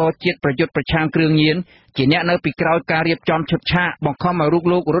ជ្ញាធរជាតិប្រយុទ្ធប្រឆាំងគ្រឿងញៀនជាអ្នកនៅពីក្រោយការរៀបចំឈុតឆាកបង្ខំឲ្យរូប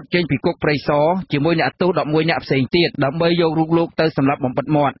លោករត់ចេញពីគុកព្រៃសរជាមួយអ្នកទោស11អ្នកផ្សេងទៀតដើម្បីយករូបលោកទៅសម្លាប់បំបិទ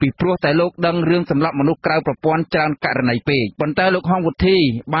មាត់ពីព្រោះតែលោកដឹងរឿងសម្លាប់មនុស្សក្រៅប្រព័ន្ធច្រើនករណីពេកប៉ុន្តែលោកហងវុធី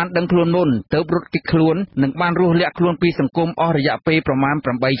បានដឹងខ្លួនមុនទើបរត់គេចខ្លួននិងបានរស់លាក់ខ្លួនពីសង្គមអស់រយៈពេលប្រមាណ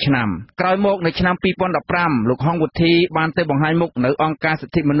8ឆ្នាំក្រោយមកនៅឆ្នាំ2015លោកហងវុធីបានទៅបង្ហាញមុខនៅអង្គការសិ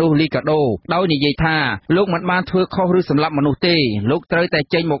ទ្ធិមនុស្សលីកាដូដោយនិយាយថាលោកមិនបានធ្វើខុសឬសម្លាប់មនុស្សទេលោកត្រូវតែ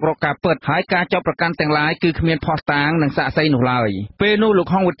ចេញមករកការពិតហើយការចោទប្រកាន់ទាំងឡាយគឺគ្មានភស្តុតាងនិងសាក្សីនោះឡើយពេលនោះលោក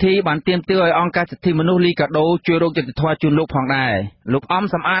ហងវុធីបានទាមទារឲ្យអង្គការសិទ្ធិមនុស្សលីកាដូជួយរកយុត្តិធម៌ជូនលោកផងដែរលោកអំ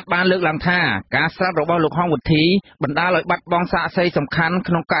សំអាតបានលើកឡើងថាការស្លាប់របស់លោកហងវុធីបណ្ដាលឲ្យបាត់បង់សាក្សីសំខាន់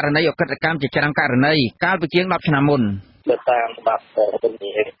ក្នុងករណីអក្រិតកម្មជាច្រើនករណីកាលពីជាង10ឆ្នាំមុនទៅតាមច្បាប់ពន្ធ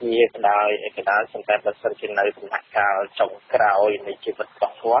នាគារក៏ដោយឯកសារសង្កេតបើសិនជានៅដំណាក់កាលចុងក្រោយនៃជីវិតរប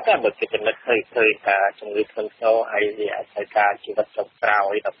ស់គាត់តែបើគេពិនិត្យឃើញការជំងឺធ្ងន់ធ្ងរហើយវាអាចត្រូវការជីវិតចុងក្រោ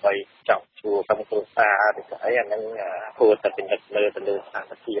យដើម្បីចង់ជួបក្រុមគ្រួសារឬក៏អីអាហ្នឹងគួរតែពិនិត្យមើលទៅលើស្ថាន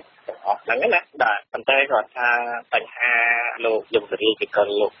ភាពទាំងអស់ហ្នឹងណាបាទប៉ុន្តែគាត់ថាបញ្ហាលោកយមរាជគឺក៏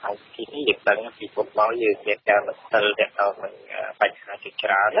លោកអង្គទីនេះយើងដឹងពីពុតមកយើងមានការមិនស្ទើរតែដល់នឹងបញ្ហាជាច្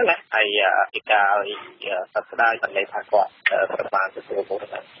រើនណាហើយពីការសត្វស្ដាយបានន័យថាគាត់ប្រមាណទទួលមរ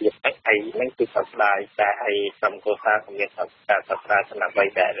ណភាពហើយនឹងគឺសត្វស្ដាយតែហើយក្រុមគ្រួសារក៏មានសត្វស្ដាយសំណាក់បី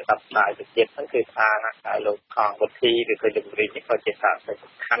ដែរសត្វស្ដាយទៅទៀតហ្នឹងគឺថាលោកខងវុធីឬក៏យមរាជនេះក៏ជាសារសំ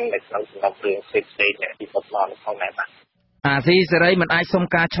ខាន់នៅក្នុងសំណុំរឿងផ្សេងៗដែលពីពុតមកផងដែរបាទអាស៊ីសេរីមិនអាចសុំ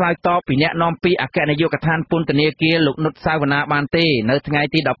ការឆ្លើយតបពីអ្នកនាំពាក្យអគ្គនាយកដ្ឋានពន្ធនាគារលោកនុតសាវណ្ណាបានទេនៅថ្ងៃ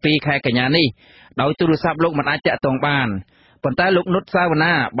ទី12ខែកញ្ញានេះដោយទូរស័ព្ទលោកមិនអាចតាក់ទងបានប៉ុន្តែលោកនុតសាវណ្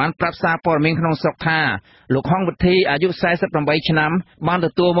ណាបានប្រាប់សារព័ត៌មានក្នុងស្រុកថាលោកហងវុធីអាយុ48ឆ្នាំបានទ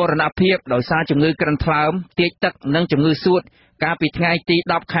ទួលមរណភាពដោយសារជំងឺក្រិនថ្លើមទាកទឹកនិងជំងឺសួតកាលពីថ្ងៃទី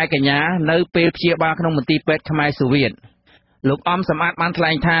10ខែកញ្ញានៅពេលព្យាបាលក្នុងមន្ទីរពេទ្យខ្មែរសូវៀតលោកអំសំអាតបានថ្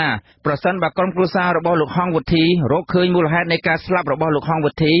លែងថាប្រសិនបើក្រុមគ្រួសាររបស់លោកហងវុធីរកឃើញមូលហេតុនៃការស្លាប់របស់លោកហង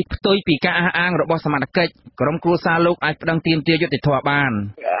វុធីផ្ទុយពីការអះអាងរបស់សមត្ថកិច្ចក្រុមគ្រួសារលោកអាចប្តឹងទាមទារយុត្តិធម៌បាន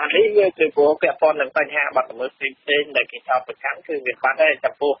នេះវាជាព្រោះពាក់ព័ន្ធនឹងបញ្ហាបាត់ល្មើសផ្សេងៗដែលគេចោទប្រកាន់គឺវាបាត់ដែរ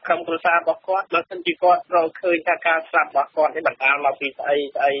ចំពោះក្រុមគ្រួសាររបស់គាត់បើសិនជាគាត់រកឃើញថាការស្លាប់របស់គាត់នេះបណ្ដាលមកពីស្អី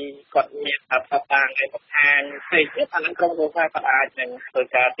គាត់មានអត្ថប្រយោជន៍អីបន្ថែមផ្សេងទៀតអានឹងក្រុមគ្រួសារគាត់អាចនឹងធ្វើ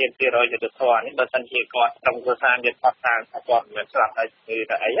ការទាមទារយុត្តិធម៌នេះបើសិនជាគាត់ក្រុមគ្រួសារមានផុសតាងថាគាត់មិនស្លាប់ដោយជំងឺ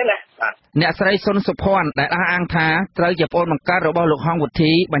តែអីណាបាទអ្នកស្រីសុនសុភ័ណ្ឌដែលអះអាងថាត្រូវជាប្អូនបង្កើតរបស់លោកហងវុ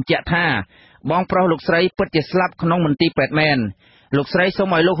ធីបញ្ជាក់ថាបងប្រុសលោកស្រីពិតជាស្លាប់ក្នុងមន្ទីរពេទ្យមែនលោកស្រីសូ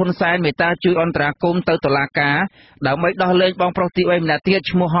មឲ្យលោកហ៊ុនសែនមេត្តាជួយអន្តរាគមន៍ទៅតុលាការដើម្បីដោះលែងបងប្រុសទី3ម្នាក់ទៀត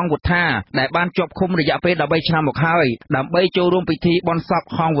ឈ្មោះហងវុធាដែលបានជាប់ឃុំរយៈពេល13ឆ្នាំមកហើយដើម្បីចូលរួមពិធីបុណ្យសព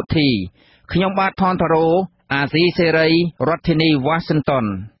ហងវុធីខ្ញុំបាទថនតារ៉ូអាស៊ីសេរីរដ្ឋធានី Washington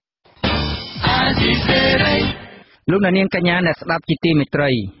អាស៊ីសេរីលោកអ្នកនាងកញ្ញាអ្នកស្ដាប់ជាទីមេត្រី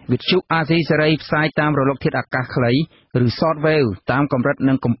វិទ្យុអាស៊ីសេរីផ្សាយតាមរលកធាតុអាកាសខ្លីឬ Shortwave តាមកម្រិត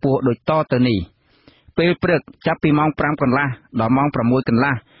និងកម្ពស់ដូចតទៅនេះពេលព្រឹកចាប់ពីម៉ោង 5 កន្លះដល់ម៉ោង 6 កន្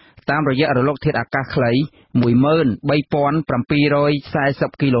លះតាមរយៈរលកធាតុអាកាសខ្លី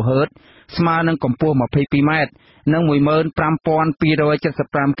 13740 kHz ស្មើនឹងកម្ពស់ 22m និង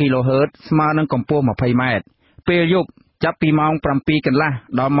 15275 kHz ស្មើនឹងកម្ពស់ 20m ពេលយប់ចាប់ពីម៉ោង 7 កន្លះ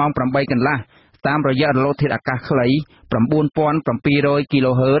ដល់ម៉ោង 8 កន្លះតាមរយៈរលកធាតុអាកាសខ្លី 9700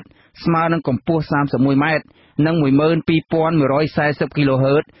 kHz ស្មើនឹងកម្ពស់ 31m និង 12140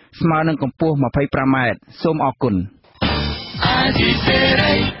 kHz ស្មើនឹងកម្ពស់ 25m សូមអរគុណ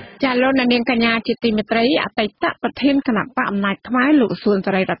ចាលោកនាងកញ្ញាជាទីមេត្រីអតីតប្រធានគណៈបកអំណាចខ្មែរលោកសួន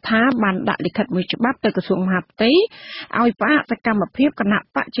សេរីរដ្ឋាបានដាក់លិខិតមួយច្បាប់ទៅក្រសួងមហាផ្ទៃឲ្យផ្អាកសកម្មភាពគណៈ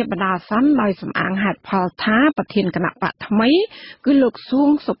បកជាបណ្ដាអាសន្នដោយសំអាងហេតុផលថាប្រធានគណៈបកថ្មីគឺលោកសួង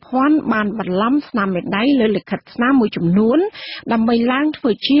សុភ័ណ្ឌបានបន្លំស្នាមមេដៃលើលិខិតស្នាមមួយចំនួនដើម្បីឡើងធ្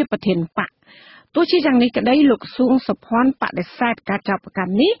វើជាប្រធានបកទោះជាយ៉ាងនេះក្តីលោកសួងសុភ័ណ្ឌបដិសេធការចាប់ប្រកា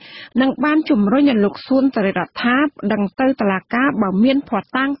ន់នេះនិងបានជំរុញឲ្យលោកសួនសេរីរដ្ឋាដឹងទៅតុលាការបើមានភស្តុ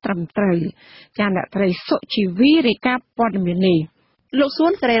តាងត្រឹមត្រូវចាអ្នកត្រីសុជីវីរាយការណ៍ព័ត៌មាននេះលោកសួ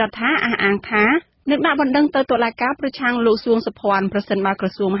នសេរីរដ្ឋាអះអាងថានឹងដាក់បណ្ដឹងទៅតុលាការប្រឆាំងលោកសួងសុភ័ណ្ឌប្រសិនបើក្រ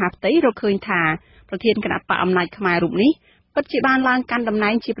សួងមហាផ្ទៃរកឃើញថាប្រធានគណៈបកអំណាចខ្មែររូបនេះ ពិតជាបានឡើងកាន់តំណែ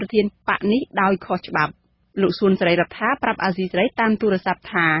ងជាប្រធានបកនេះដោយខុសច្បាប់លោកសួនសេរីរដ្ឋាប្រាប់អាស៊ីសេរីតាមទូរស័ព្ទ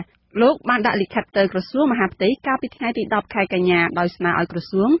ថាលោកបានដាក់លិខិតទៅក្រសួងមហាផ្ទៃកាលពីថ្ងៃទី10ខែកញ្ញាដោយស្នើឲ្យក្រ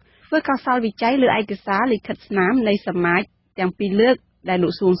សួងធ្វើកោសល្យវិច័យលើឯកសារលិខិតស្នាមនៃសមាជទាំងពីរលើកដែលលោ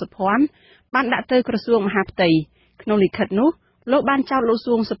កសួងសុភ័ណ្ឌបានដាក់ទៅក្រសួងមហាផ្ទៃក្នុងលិខិតនោះលោកបានចោទលោក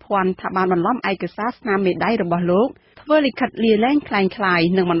សួងសុភ័ណ្ឌថាបានបន្លំឯកសារស្នាមមេដៃរបស់លោកធ្វើលិខិតលាលែងคล้ายៗ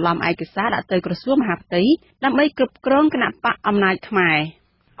និងបន្លំឯកសារដាក់ទៅក្រសួងមហាផ្ទៃដើម្បីគ្រប់គ្រងគណៈបកអំណាចខ្មែរ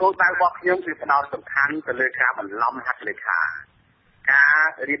គោលដៅរបស់ខ្ញុំគឺផ្ដោតសំខាន់ទៅលើការបន្លំហត្ថលេខាការ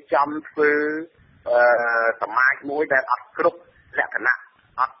រៀបចំធ្វើសមាជមួយដែលអត់គ្រប់លក្ខណៈ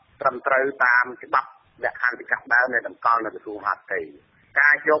អត់ត្រឹមត្រូវតាមច្បាប់លក្ខន្តិកៈដើមនៃតម្កល់នៅក្រសួងមហាផ្ទៃកា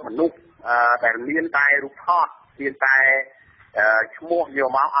រយកមនុស្សដែលមានតែរូបថតមានតែឈ្មោះយក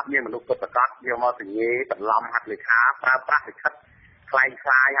មកអត់មានមនុស្សពិតប្រាកដយកមកសញ្ញេបន្លំហត្ថលេខាប្រើប្រាស់លិខិតคล้าย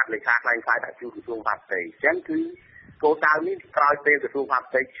ៗហត្ថលេខាคล้ายៗដាក់ជូនក្រសួងមហាផ្ទៃអញ្ចឹងគឺគោលដៅនេះក្រោយពេលក្រសួងមហា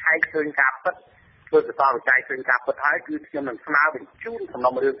ផ្ទៃឆែកឃើញការពិតធ្វើកសលវិច័យឃើញការពិតហើយគឺខ្ញុំនឹងស្នើបញ្ជូនសំ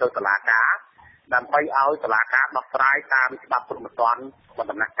ណុំរឿងទៅតុលាការដើម្បីឲ្យតុលាការដោះស្រាយតាមច្បាប់ព្រហ្មទណ្ឌcủa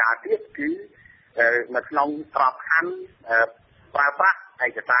ដំណាក់កាលទៀតគឺនៅក្នុងក្របខ័ណ្ឌប្រើប្រាស់ឯ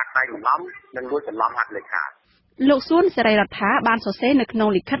កសារខ្លែងបន្លំនិងលួចបន្លំហត្ថលេខាលោកសួនសេរីរដ្ឋាបានសរសេរនៅក្នុង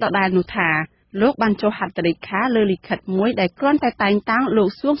លិខិតដដែលនោះថាលោកបានចុះហត្ថលេខាលើលិខិតមួយដែលគ្រាន់តែតែងតាំងលោក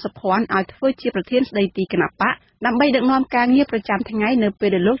សួងសុភ័ណ្ឌឲ្យធ្វើជាប្រធានស្ដីទីគណៈបកដើម្បីដឹកនាំការងារប្រចាំថ្ងៃនៅពេល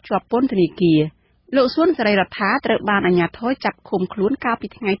ដែលលោកជាប់ពន្ធនាគារលោកសួនសេរីរដ្ឋាត្រូវបានអាជ្ញាធរចាប់ឃុំខ្លួនកាលពី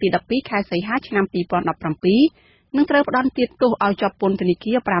ថ្ងៃទី12ខែសីហាឆ្នាំ2017និងត្រូវផ្តន្ទាទោសឲ្យជាប់ពន្ធនា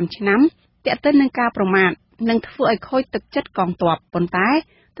គារ5ឆ្នាំទាក់ទិននឹងការប្រមាថនិងធ្វើឲ្យខូចទឹកចិត្តកងទ័ពប៉ុន្តែ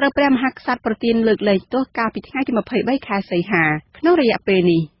ត្រូវព្រះមហាក្សត្រប្រទានលើកលែងទោសកាលពីថ្ងៃទី23ខែសីហាក្នុងរយៈពេល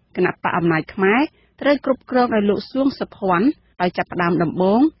នេះគណៈបកអំណាចខ្មែរត្រូវគ្រប់គ្រងដោយលោកសួងសុភ័ណ្ឌដោយចាប់ផ្ដើមដំ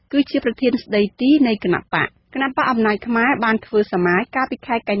បូងគឺជាប្រធានស្ដីទីនៃគណៈបកអំណាចខ្មែរបានធ្វើសមាជកាលពី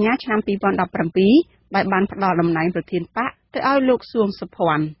ខែកញ្ញាឆ្នាំ2017ដោយបានផ្ដល់តំណែងប្រធានបកទៅឲ្យលោកសួងសុ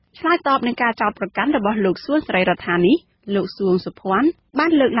ភ័ណ្ឌឆ្លើយតបនឹងការចោទប្រកាន់របស់លោកសួនសេរីរដ្ឋានេះលោកសួងសុភ័ណ្ឌបា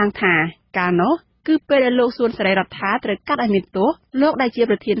នលើកឡើងថាកាលនោះគឺពេលដែលលោកសួនសេរីរដ្ឋាត្រូវកាត់ឲ្យមានទោសលោកដែលជា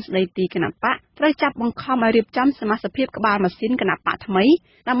ប្រធានស្ដីទីគណៈបកត្រូវចាប់បង្ខំឲ្យរៀបចំសមាជិកក្បាលម៉ាស៊ីនគណៈបកថ្មី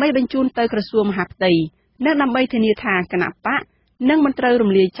ដើម្បីបញ្ជូនទៅក្រសួងមហាផ្ទៃនិងដើម្បីធានាថាគណៈបកនឹងមិនត្រូវ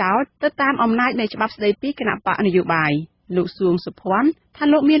រំលាយចោលទៅតាមអំណាចនៃច្បាប់ស្ដីពីគណៈបកនយោបាយលោកសួងសុភ័ណ្ឌថា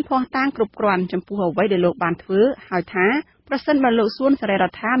លោកមានភស្តុតាងគ្រប់គ្រាន់ចំពោះអ្វីដែលលោកបានធ្វើហើយថាប្រសិនបើលោកសួនសេរីរ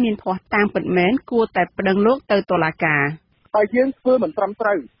ដ្ឋាមានភស្តុតាងពិតមែនគួរតែប្តឹងលោកទៅតុលាការហើយយើងធ្វើមិនត្រឹមត្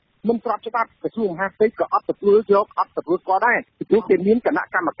រូវមិនស្របច្បាប់ក្រសួងមហាផ្ទៃក៏អត់ទទួលស្គាល់ដែរពីព្រោះគេមានគណៈ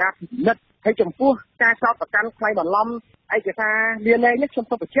កម្មការពិនិត្យហើយចំពោះការចោទប្រកាន់ខ្លែងបន្លំឯកសារលាលែងនេះខ្ញុំ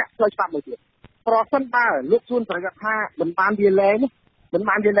សូមបញ្ជាក់ផ្លូវច្បាប់មួយទៀតប្រសិនបើលោកសួនសេរីរដ្ឋាមិនបានលាលែង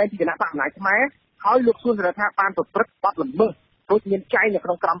ពីគណៈបកអំណាចខ្មែរហើយលោកសួនសេរីរដ្ឋាបានប្រព្រឹត្តបទល្មើសដូចមានចែងនៅក្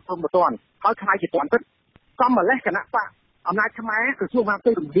នុងក្រមព្រហ្មទណ្ឌហើយខ្លាយជាទណ្ឌពិតក៏ម្លេះគណៈបកអំណាចខ្មែរក្រសួងមហាផ្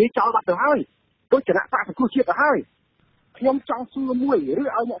ទៃរំលាយចោលបាត់ទៅហើយដូចគណៈបកសង្គ្រោះជាតិទៅហើយខ្ញុំចង់សួរមួយឬឲ្យ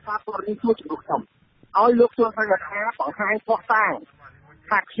អ្នកសារព័ត៌មានជួយជំរុញខ្ញុំឲ្យលោកសួនសេរីរដ្ឋាបង្ហាញភស្តុតាង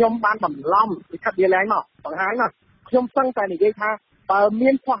ថាខ្ញុំបានបន្លំលិខិតលាលែងមកបង្ហាញមកខ្ញុំសឹងតែនិយាយថាបើមា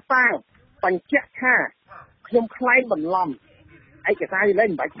នភស្តុតាងបញ្ជាក់ថាខ្ញុំខ្លែងបន្លំឯកសារលាលែង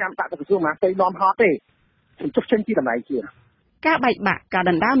មិនបាច់ចាំដាក់ទៅក្រសួងមហាផ្ទៃនាំហត់ទេខ្ញុំចុះចេញពីតំណែងជាការបែកបាក់ការ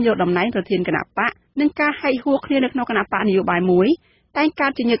ដណ្ដើមយកតំណែងប្រធានគណៈបកនិងការហែកហួរគ្នានៅក្នុងគណៈបកនយោបាយមួយតែងកើ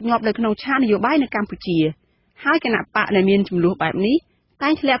តជាញឹកញាប់នៅក្នុងឆាកនយោបាយនៅកម្ពុជាហើយគណៈបកដែលមានចំនួនបែបនេះតែ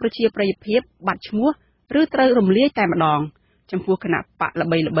ងធ្លាក់ប្រជាប្រិយភាពបាត់ឈ្មោះឬត្រូវរំលាយតែម្ដងចំពោះគណៈបកល្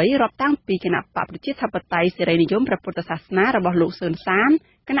បីៗរាប់តាំងពីគណៈបកប្រជាធិបតេយ្យសេរីនិយមព្រះពុទ្ធសាសនារបស់លោកសឿនសាន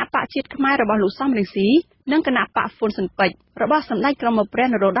គណៈបកជាតិខ្មែររបស់លោកសំរងស៊ីនិងគណៈបកហ្វុនស៊ិនពេជ្ររបស់សម្ដេចក្រមព្រះ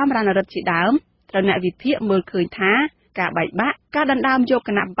នរោត្តមរណរដ្ឋជាដើមត្រូវអ្នកវិភាគមើលឃើញថាការបែកបាក់ការដណ្ដើមយក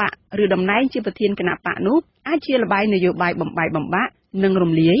គណៈបកឬតំណែងជាប្រធានគណៈបកនោះអាចជាល្បែងនយោបាយបំបែកបំបាក់និង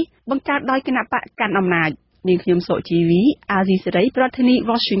រំលាយបង្កើតដោយគណៈបកកាន់អំណាចនាងខ្ញុំសុជីវីអាស៊ីសេរីប្រធានាធិបតី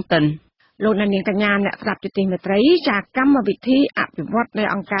Washington លោកនាងកញ្ញាអ្នកស្ដាប់ជាទីមេត្រីចាកម្មវិធីអភិវឌ្ឍនៃ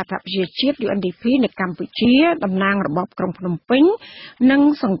អង្គការសហប្រជាជាតិ UNDP នៅកម្ពុជាតំណាងរបបក្រុងភ្នំពេញនិង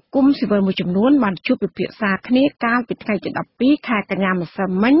សង្គមស៊ីវិលមួយចំនួនបានជួបពិភាក្សាគ្នាកាលពីថ្ងៃទី12ខែកញ្ញាម្សិល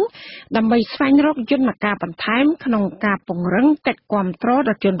មិញដើម្បីស្វែងរកយន្តការបន្ថែមក្នុងការពង្រឹងកិច្ចគាំទ្រដ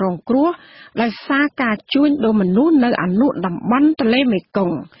ល់ជនរងគ្រោះដោយសារការជួញដូរមនុស្សនៅអនុតំបន់ទន្លេមេគ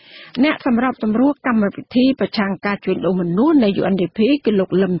ង្គអ្នកសម្របសម្រួលកម្មវិធីប្រឆាំងការជួញដូរមនុស្សនៃ UNDP គឺលោក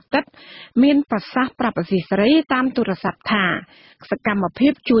លឹមតិត មានប្រសាសន៍ប្រាប់អាស៊ីសេរីតាមទូរស័ព្ទថាសកម្មភា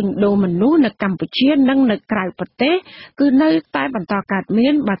ពជួញដូរមនុស្សនៅកម្ពុជានិងនៅក្រៅប្រទេសគឺនៅតែបន្តកើតមា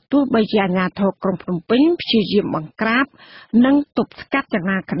នបើទោះបីជាអាជ្ញាធរក្រុងភ្នំពេញព្យាយាមបង្ក្រាបនិងទប់ស្កាត់យ៉ាង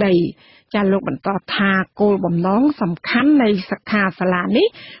ណាក្តីចាលោកបន្តថាគោលបំណងសំខាន់នៃសិក្ខាសាលានេះ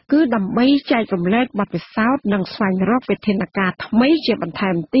គឺដើម្បីចែករំលែកបទពិសោធន៍និងស្វែងរកវិធានការថ្មីជាបន្ថែ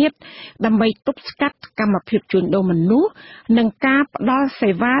មទៀតដើម្បីទប់ស្កាត់កម្មភាពជួញដូរមនុស្សនិងការផ្ដល់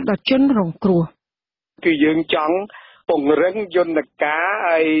សេវាដល់ជនរងគ្រោះគឺយើងចង់ពង្រឹងយន្តការ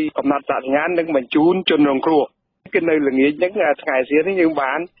ឲ្យកំណត់សញ្ញានិងបញ្ជូនជនរងគ្រោះគឺនៅល្ងាចហ្នឹងថ្ងៃសៀននេះយើង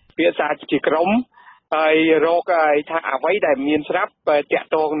បានភាសាជាក្រុមហើយរកឲ្យថាអ្វីដែលមានស្រាប់តាក់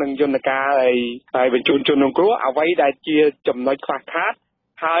ទងនឹងយន្តការហើយបញ្ជូនជនរងគ្រោះអ្វីដែលជាចំណុចខ្វះខាត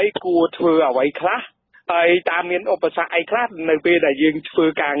ហើយគួរធ្វើអ្វីខ្លះហើយតាមមានឧបសគ្គអីខ្លះនៅពេលដែលយើងធ្វើ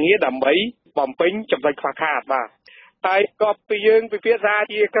ការងារដើម្បីបំពេញចំណុចខ្វះខាតបាទហើយក៏ពីយើងពិភាក្សា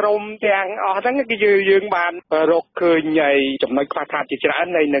ជាក្រុមទាំងអស់ហ្នឹងគឺយើងបានរកឃើញហើយចំណុចខ្វះខាតជាច្រើន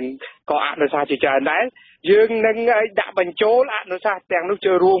ហើយនឹងក៏អនុសាសន៍ជាច្រើនដែរយើងនឹងដាក់បញ្ចូលអនុសាសន៍ទាំងនោះ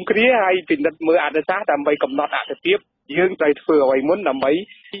ចូលរួមគ្នាហើយពិនិត្យមើលអនុសាសន៍ដើម្បីកំណត់អត្ថប្រយោជន៍យើងត្រូវធ្វើអ្វីមុនដើម្បី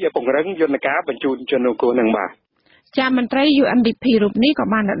ពង្រឹងយន្តការបញ្ជូនជនរងគ្រោះនឹងបាទចាមន្ត្រី UNDP រូបនេះក៏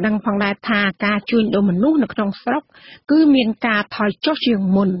បានដឹងផងដែរថាការជួញដូរមនុស្សនៅក្នុងស្រុកគឺមានការថយចុះជាង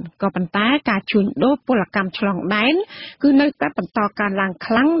មុនក៏ប៉ុន្តែការជួញដូរពលកម្មឆ្លងដែនគឺនៅតែបន្តកើនឡើង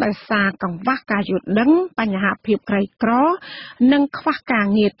ខ្លាំងដោយសារកង្វះការយល់ដឹងបញ្ហាភាពក្រីក្រនិងខ្វះការ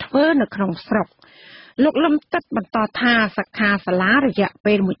ងារធ្វើនៅក្នុងស្រុកលោកលំតិតបន្តថាសិក្ខាសាលារយៈ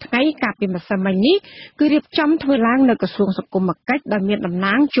ពេល1ថ្ងៃកាលពីម្សិលមិញនេះគឺរៀបចំធ្វើឡើងនៅក្រសួងសង្គមគិច្ចដែលមានតំ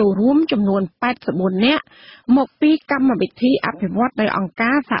ណាងចូលរួមចំនួន84នាក់មកពីកម្មវិធីអភិវឌ្ឍដោយអង្គ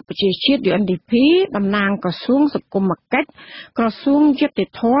ការសហប្រជាជាតិ UNDP តំណាងក្រសួងសង្គមគិច្ចក្រសួងយុតិ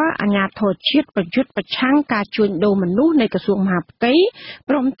ធម៌អាជ្ញាធរជាតិប្រយុទ្ធប្រឆាំងការជួញដូរមនុស្សនៃក្រសួងមហាផ្ទៃ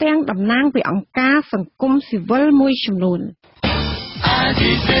ព្រមទាំងតំណាងពីអង្គការសង្គមស៊ីវិលមួយចំនួន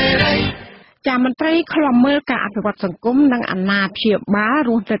ចាមន្ត្រីឃ្លាំមើលការអភិវឌ្ឍសង្គមនិងអាណាព្យាបាលរ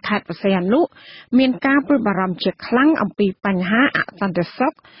ស់នៅខេត្តបរសៃអនុមានការព្រួយបារម្ភជាខ្លាំងអំពីបញ្ហាអសន្តិសុ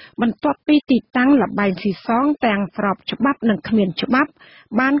ខបន្ទាប់ពីទីតាំងលបែងស៊ីសងទាំងស្របច្បាប់និងគ្មានច្បាប់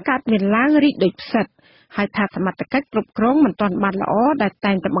បានកើតមានឡើងរីកដូចផ្សិតហើយថាសមត្ថកិច្ចគ្រប់គ្រងមិនទាន់បានល្អដែល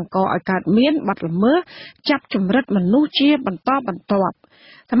តែងតែបង្កឲ្យកើតមានបទល្មើសចាប់ចម្រិតមនុស្សជាបន្តបន្ទាប់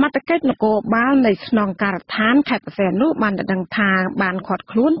សមត្ថកិច្ចនគរបាលនៃស្នងការដ្ឋានខេត្តបរសៃអនុបានដឹងថាបានឃាត់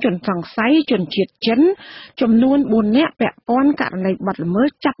ខ្លួនជនសង្ស័យជនជាតិចិនចំនួន4នាក់ពាក់ព័ន្ធករណីបទល្មើស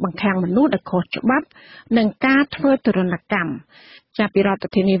ចាប់បង្ខាំងមនុស្សដោយខុសច្បាប់និងការធ្វើទរណកម្មចាប់ពីរដ្ឋ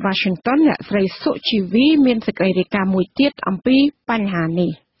ធានី Washington អ្នកស្រីសុជីវីមានសេចក្តីរាយការណ៍មួយទៀតអំពីបញ្ហា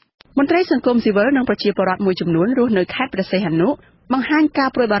នេះមន្ត្រីសង្គមស៊ីវិលនិងប្រជាពលរដ្ឋមួយចំនួនរស់នៅខេត្តព្រះសីហនុបង្ហាញការ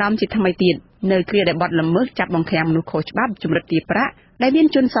ព្រួយបារម្ភជាថ្មីទៀតនៅគ្រាដែលបទល្មើសចាប់បង្ខាំងមនុស្សខុសច្បាប់ជំរិតទារប្រាក់ដែលមាន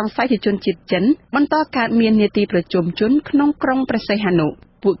ជនសង្ស័យជាជនជាតិចិនបន្តកើតមាននាទីប្រជុំជនក្នុងក្រុងព្រះសីហនុ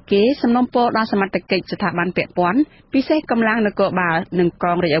ពួកគេសំណូមពរដល់សមត្ថកិច្ចស្ថាប័នពាក់ព័ន្ធពិសេសកម្លាំងនគរបាលនិងក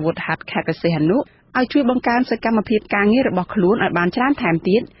ងរាជអាវុធហត្ថខេត្តព្រះសីហនុឲ្យជួយបង្កើនសកម្មភាពការងាររបស់ខ្លួនឲ្យបានច្រើនថែម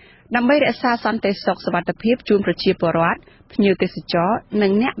ទៀតដើម្បីរក្សាសន្តិសុខសុវត្ថិភាពជូនប្រជាពលរដ្ឋភ្ញៀវទេសចរនិ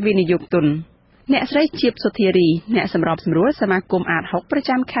ងអ្នកវិនិយោគទុនអ្នកស្រីជាបសុធារីអ្នកសម្របសម្រួលសមាគមអាត6ប្រ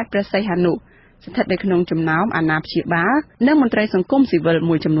ចាំខេត្តព្រះសីហនុស្ថិតនៅក្នុងចំណោមអាណាព្យាបាលនិងមន្ត្រីសង្គមស៊ីវិល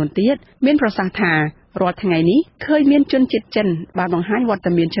មួយចំនួនទៀតមានប្រសាសន៍ថារាល់ថ្ងៃនេះឃើញមានជនជាតិចិនបានបង្ហាញវត្ត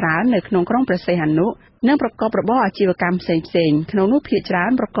មានច្រើននៅក្នុងក្រុងព្រះសីហនុនិងប្រកបរបរអាជីវកម្មផ្សេងៗក្នុងនោះភាគច្រើ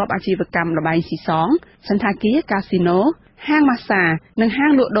នប្រកបអាជីវកម្មល្បែងស៊ីសងសន្តាគារកាស៊ីណូហាងម៉ាស្សានិងហា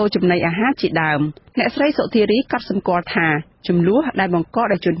ងលក់ដូរចំណីអាហារជាដើមអ្នកស្រីសុធារីកត់សម្គាល់ថាចំនួនដែលបង្ក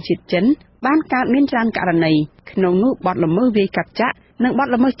ដោយជនជាតិចិនបានកើតមានច្រើនករណីក្នុងនោះបទល្មើសវាយកាប់ចាក់និងបទ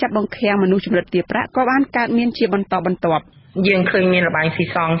ល្មើសចាប់បង្ខាំងមនុស្សជំរិតទារប្រាក់ក៏បានកើតមានជាបន្តបន្ទាប់យើងឃើញមានល្បែងស៊ី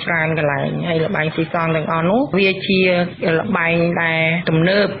សងច្រើនកន្លែងហើយល្បែងស៊ីសងទាំងអស់នោះវាជាល្បែងដែលទំ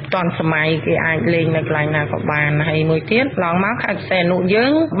នើបទាន់សម័យគេអាចលេងនៅកន្លែងណាក៏បានហើយមួយទៀតឡងមកខេត្តបរសៃអនុយើ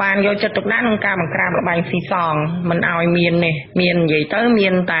ងបានយកចិត្តទុកដាក់ក្នុងការបង្ក្រាបល្បែងស៊ីសងមិនឲ្យមាននេះមាននិយាយទៅមា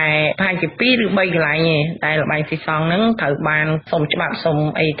នតែប្រហែលជា2ឬ3កន្លែងទេតែល្បែងស៊ីសងហ្នឹងត្រូវបានសុំច្បាប់សុំ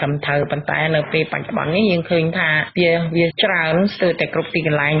អីត្រឹមត្រូវប៉ុន្តែនៅពេលបច្ចុប្បន្ននេះយើងឃើញថាវាច្រើនស្ទើរតែគ្រប់ទីក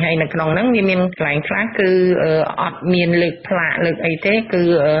ន្លែងហើយនៅក្នុងហ្នឹងវាមានកន្លែងខ្លះគឺអត់មានលើកផ្លាកលើកអីទេគឺ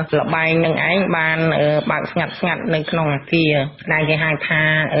លបែងនឹងឯងបានបើកស្ងាត់នៅក្នុងអាគារដែលគេហៅថា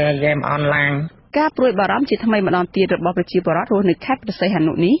ហ្គេមអនឡាញការព្រួយបារម្ភជាថ្មីម្ដងទៀតរបស់ប្រជាពលរដ្ឋរស់នៅខេត្តព្រះសីហ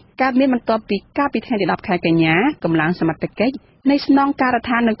នុនេះកើតមានបន្ទាប់ពីកាលពីថ្ងៃទី10ខែកញ្ញាកម្លាំងសមត្ថកិច្ចនៃស្នងការដ្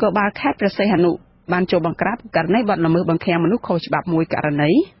ឋាននគរបាលខេត្តព្រះសីហនុបានចូលបង្ក្រាបករណីបទល្មើសបង្ខាំងមនុស្សខុសច្បាប់មួយករ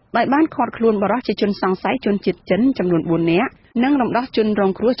ណីដោយបានឃាត់ខ្លួនបរិសុទ្ធជាជនសង្ស័យជនជាតិចិនចំនួន4នាក់និងរំដោះជនរ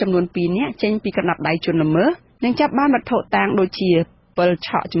ងគ្រោះចំនួន2នាក់ចេញពីកណ្ដាប់ដៃជនល្មើសនិងចាប់បានវត្ថុតាងដូចជា ពិលឆ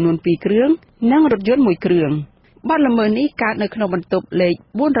ក់ចំនួន2គ្រឿងនិងរថយន្ត1គ្រឿងបទល្មើសនេះកើតនៅក្នុងបន្ទប់លេខ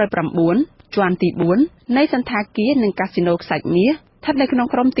409ជាន់ទី4នៃសន្តាគារនិងកាស៊ីណូខ្សាច់មាសស្ថិតនៅក្នុង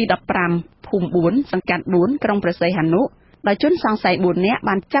ក្រុមទី15ភូមិ4សង្កាត់4ក្រុងព្រះសីហនុដោយជនសង្ស័យ4នាក់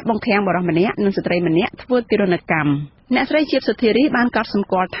បានចាប់បង្ខាំងបរិសម្នាក់និងស្ត្រីម្នាក់ធ្វើទារុណកម្មអ្នកស្រីជាបសុធារីបានកត់សម្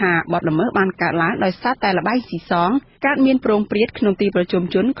គាល់ថាបទល្មើសបានកើតឡើងដោយសារតែល្បែងស៊ីសងកើតមានប្រងព្រាតក្នុងទីប្រជុំ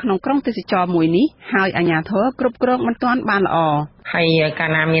ជនក្នុងក្រុងទេសចរមួយនេះហើយអាជ្ញាធរគ្រប់គ្រងមិនទាន់បានល្អហើយកាល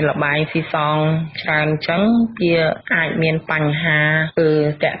ណាមានលបាយស៊ីសងច្រើនអញ្ចឹងវាអាចមានបញ្ហា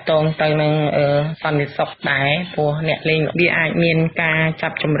តាក់ទងទៅនឹងសន្តិសុខដែរព្រោះអ្នកលេងវាអាចមានការចា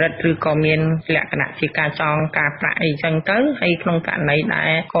ប់ចម្រិតឬក៏មានលក្ខណៈជាការចងការប្រាក់អីចឹងទៅហើយក្នុងករណីដែ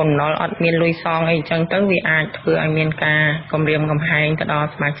លកូនណុលអត់មានលុយសងអីចឹងទៅវាអាចធ្វើឲ្យមានការគំរាមកំហែងទៅដល់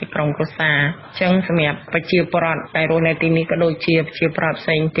សមាជិកក្រុមគ្រួសារអញ្ចឹងសម្រាប់ប្រជាពលរដ្ឋដែលរស់នៅទីនេះក៏ដូចជាប្រជាពលរដ្ឋផ្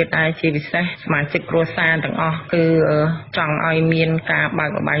សេងទៀតដែរជាពិសេសសមាជិកគ្រួសារទាំងអស់គឺចង់ឲ្យមានការបើក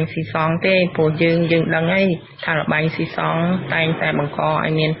លបែងស៊ីសងទេព្រោះយើងដឹងហើយថាលបែងស៊ីសងតែងតែបង្កឲ្យ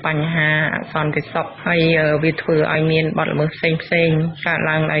មានបញ្ហាអសន្តិសុខហើយវាធ្វើឲ្យមានបទល្មើសផ្សេងកើត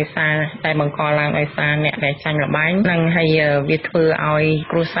ឡើងដោយសារតែបង្កឡើងដោយសារអ្នកដែលចាញ់លបែងនឹងហើយវាធ្វើឲ្យ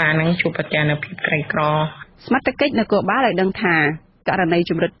គ្រួសារនឹងជួបប្រទះនូវភាពក្រីក្រសមត្ថកិច្ចនគរបាលឲ្យដឹងថាករណី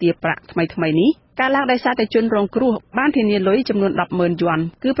ជំរិតទារប្រាក់ថ្មីនេះការឡើងដោយសារតែជនរងគ្រោះបានធានាលុយចំនួន 10,000 យួន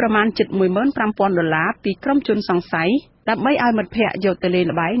គឺប្រមាណជិត $15,000 ពីក្រុមជនសង្ស័យដើម្បីឲ្យមិត្តភ័ក្តិយកទៅលេង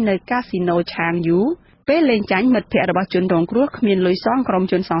ល្បែងនៅកាស៊ីណូឆាងយូពេលលេងចាញ់មិត្តភ័ក្តិរបស់ជនរងគ្រោះគ្មានលុយសងក្រុម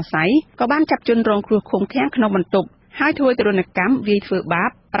ជនសង្ស័យក៏បានចាប់ជនរងគ្រោះឃុំឃាំងក្នុងបន្ទប់ហើយធ្វើទរណកម្មវាយធ្វើបាប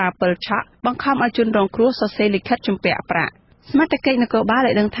ប្រើពិលឆក់បង្ខំឲ្យជនរងគ្រោះសរសេរលិខិតជំពាក់ប្រាក់សមត្ថកិច្ចនគរបាល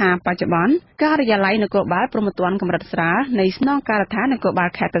បានដឹងថាបច្ចុប្បន្នការិយាល័យនគរបាលព្រហ្មទណ្ឌកម្រិតស្រាលនៃស្នងការដ្ឋាននគរបាល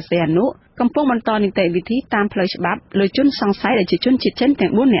ខេត្តព្រះសីហនុកំពុងបន្តនីតិវិធីតាមផ្លូវច្បាប់លើជនសង្ស័យដែលជាជនជាតិចិនទាំ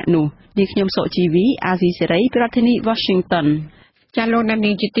ង4នាក់នោះនាងខ្ញុំសុជីវីអាស៊ីសេរីប្រធានាធិបតី Washington ចាលោកនា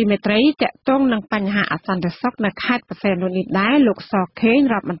ងជាទីមេត្រីតកតងនឹងបញ្ហាអសន្តិសុខនៅខេត្តបរសៃនុនេះដែរលោកសខេង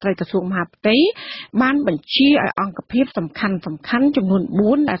រដ្ឋមន្ត្រីក្រសួងមហាផ្ទៃបានបញ្ជាឲ្យអង្គភាពសំខាន់ចំនួន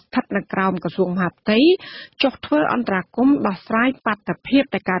4ដែលស្ថិតនៅក្រោមក្រសួងមហាផ្ទៃចុះធ្វើអន្តរាគមន៍ដោះស្រាយបាតុភិប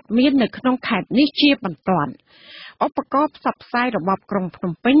ដែលកើតមាននៅក្នុងខេត្តនេះជាបន្ទាន់ឧបករណ៍ផ្សព្វផ្សាយរបបក្រុងភ្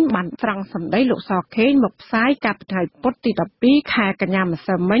នំពេញបានត្រង់សម្ដីលោកសខេងមកផ្សាយកាលពីថ្ងៃពុធទី12ខែកញ្ញាម្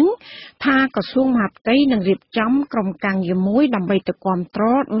សិលមិញថាក្រសួងមហាផ្ទៃនឹងរៀបចំក្រុមការងារមួយដើម្បីទៅគាំទ្រ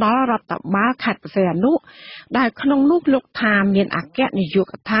ដល់រដ្ឋបាលខេត្តបរសៃនុដែលក្នុងនោះលោកថាមានអគ្គនាយក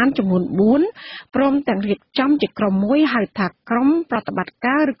ដ្ឋានចំនួន4ព្រមទាំងរៀបចំជាក្រុមមួយហៅថាក្រុមប្រតិបត្តិ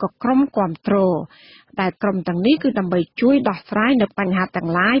ការឬក៏ក្រុមគាំទ្រដែលក្រុមទាំងនេះគឺដើម្បីជួយដោះស្រាយនៅបញ្ហាទាំង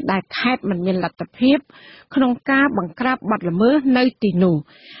ឡាយដែលខេត្តមិនមានលទ្ធភាពក្នុងការបង្ក្រាបបទល្មើសនៅទីនោះ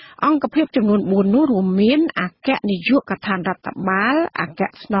អង្គភាពចំនួន4នោះរួមមានអគ្គនាយកដ្ឋានរដ្ឋបាលអគ្គ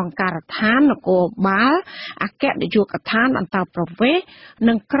ស្នងការដ្ឋាននគរបាលអគ្គនាយកដ្ឋានអន្តរប្រវេសន៍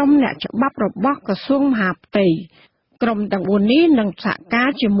និងក្រុមអ្នកច្បាប់របស់ក្រសួងមហាផ្ទៃក្រុមទាំង4នេះនឹងសហការ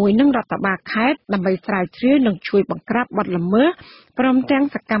ជាមួយនឹងរដ្ឋបាលខេត្តដើម្បីស្រាវជ្រាវនិងជួយបង្ក្រាបបទល្មើសព្រមទាំង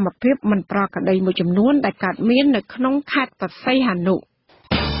សកម្មភាពមិនប្រក្រតីមួយចំនួនដែលកើតមាននៅក្នុងខេត្តបរសៃហនុ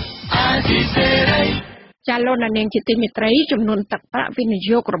ចាលោកនាងជាទីមេត្រីចំនួនទឹកប្រាក់វិនិ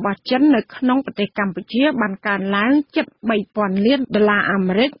យោគរបស់ចិននៅក្នុងប្រទេសកម្ពុជាបានកើនឡើងជិត $3,000 លានអា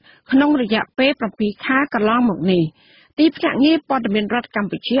មេរិកក្នុងរយៈពេល7ខែកន្លងមកនេះទីភ្នាក់ងារព័ត៌មានរដ្ឋកម្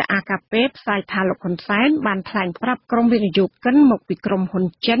ពុជាអាកាពេផ្សាយថាលោកហ៊ុនសែនបានថ្លែងប្រាប់ក្រុមវិនិយោគិនមកពីក្រុមហ៊ុន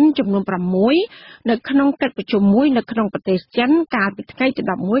ចិនចំនួន6នៅក្នុងកិច្ចប្រជុំមួយនៅក្នុងប្រទេសចិនកាលពីថ្ងៃទី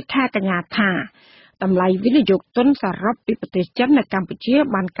11ខែកញ្ញាថាតម្លៃវិនិយោគទុនសរុបពីប្រទេសចិននៅកម្ពុជា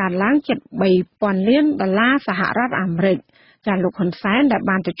បានកើនឡើងជិត $3,000 លានសហរដ្ឋអាមេរិកចាលោកហ៊ុនសែនដែល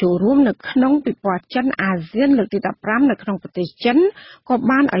បានទៅចូលរួមនៅក្នុងពិព័រណ៍ចិនអាស៊ានលើកទី15នៅក្នុងប្រទេសចិនក៏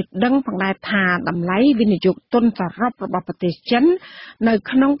បានឲ្យដឹងផងដែរថាតម្លៃវិនិយោគទុនសរុបរបស់ប្រទេសចិននៅ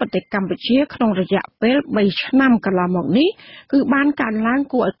ក្នុងប្រទេសកម្ពុជាក្នុងរយៈពេល3ឆ្នាំកន្លងមកនេះគឺបានកើនឡើង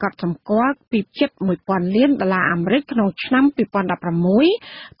គួរឲ្យកត់សម្គាល់ពីជិត $1,000 លានអាមេរិកក្នុងឆ្នាំ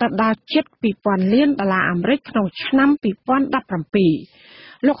2016ទៅដល់ជិត $2,000 លានអាមេរិកក្នុងឆ្នាំ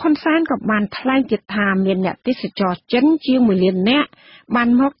2017លោកហ៊ុនសែនក៏បានថ្លែងទៀតថាមានអ្នកទេសចរចិនជាង1 លាននាក់បាន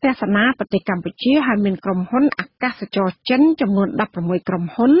មកទស្សនាប្រទេសកម្ពុជាហើយមានក្រុមហ៊ុនអាកាសចរចិនចំនួន16ក្រុម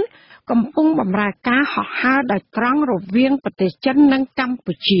ហ៊ុនកំពុងបម្រើការហោះហើរដោយត្រង់រវាងប្រទេសចិននិងកម្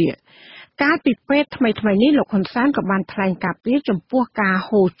ពុជាកាលពីពេលថ្មីនេះលោកហ៊ុនសែនក៏បានថ្លែងការពីចំពោះការ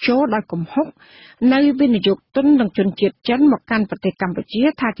ហូរចូលដោយគំហុកនៅវិនិយោគទុននិងជនជាតិចិនមកកាន់ប្រទេសកម្ពុជា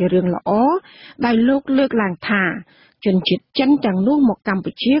ថាជារឿងល្អដោយលោកលើកឡើងថាជនជាតិចិនទាំងនោះមកកម្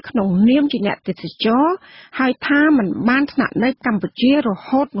ពុជាក្នុងនាមជាអ្នកទេសចរហើយថាមិនបានស្នាក់នៅកម្ពុជារ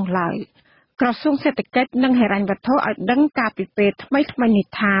ហូតនោះឡើយ ក្រសួងសេដ្ឋកិច្ចនិងហិរញ្ញវត្ថុឲ្យដឹងកាលពីពេលថ្មីៗនេះ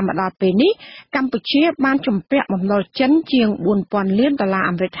ថាមកដល់ពេលនេះកម្ពុជាបានជំពាក់បំណុលចិនជាង $4,000 លាន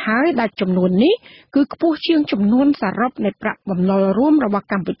អាមេរិកហើយដែលចំនួននេះគឺខ្ពស់ជាងចំនួនសរុបនៃប្រាក់បំណុលរួមរបស់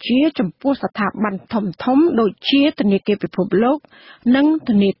កម្ពុជាចំពោះស្ថាប័នធំៗដូចជាធនាគារពិភពលោកនិង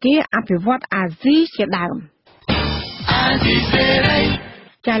ធនាគារអភិវឌ្ឍន៍អាស៊ីជាដើម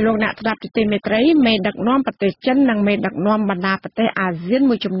ចាលោកអ្នកស្ដាប់ទទីមេត្រីមេដឹកនាំប្រទេសចិននិងមេដឹកនាំបណ្ដាប្រទេសអាស៊ាន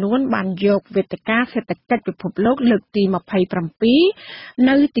មួយចំនួនបានយកវេទិកាសេដ្ឋកិច្ចពិភពលោកលើកទី27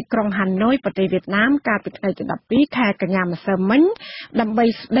នៅទីក្រុងហាណូយប្រទេសវៀតណាមកាលពីថ្ងៃទី12ខែកញ្ញាម្សិលមិញដើម្បី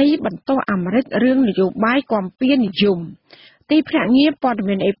ស្ដីបន្ទោសអាមេរិករឿងនយោបាយគាំពៀនិយមទីភ្នាក់ងារព័ត៌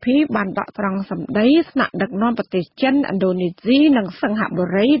មាន AP បានដកស្រង់សម្ដីស្នាក់ដឹកនាំប្រទេសចិនឥណ្ឌូនេស៊ីនិងសិង្ហបុ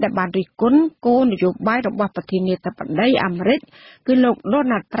រីដែលបានរិះគន់គោលនយោបាយរបស់ប្រធានាធិបតីអាមេរិកគឺលោក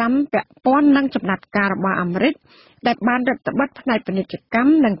Donald Trump ពាក់ព័ន្ធនឹងចំណាត់ការរបស់អាមេរិកដែលបានរដ្ឋបិទផ្នែកពាណិជ្ជកម្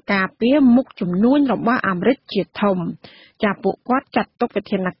មនិងការពារមុខជំនួញរបស់អាមេរិកជាធំចាពួកគាត់ចាត់ទុកវិ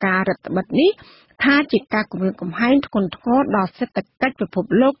ធានការរដ្ឋបិទនេះថាជាការគំរាមកំហែងធ្ងន់ធ្ងរដល់សេដ្ឋកិច្ចពិភព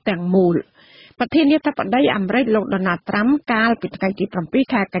លោកទាំងមូលប្រធានាធិបតីអាមេរិកលោក Donald Trump កាលពីថ្ងៃទី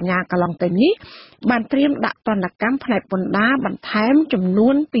7ខែកញ្ញាកន្លងទៅនេះបានត្រៀមដាក់ទណ្ឌកម្មផ្នែកពន្ធដារបន្ថែមចំនួ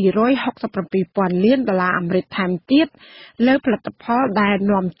ន $267,000 លានអាមេរិកថែមទៀតលើផលិតផលដែល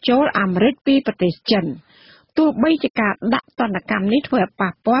នាំចូលអាមេរិកពីប្រទេសចិនទោះបីជាការដាក់ទណ្ឌកម្មនេះធ្វើឲ្យ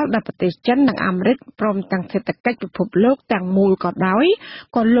ប៉ះពាល់ដល់ប្រទេសចិននិងអាមេរិកព្រមទាំងសេដ្ឋកិច្ចពិភពលោកទាំងមូលក៏ដោយ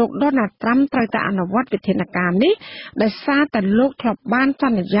ក៏លោក Donald Trump ត្រូវតែអនុវត្តវិធានការនេះដោយសារតែលោកធ្លាប់បានស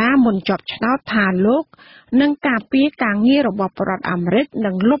ន្យាមុនជាប់ឆ្នោតថាលោកនឹងការពារការងាររបស់ប្រជាពលរដ្ឋអាមេរិក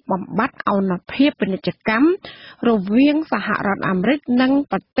និងលុបបំបាត់អនុភាពពាណិជ្ជកម្មរវាងសហរដ្ឋអាមេរិកនិង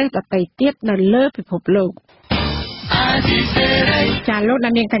ប្រទេសដទៃទៀតនៅលើពិភពលោកចាលោកនា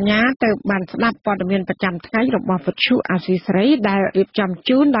ងកញ្ញាទៅបានស្ដាប់ព័ត៌មានប្រចាំថ្ងៃរបស់វិទ្យុអាស៊ីសេរីដែលរៀបចំ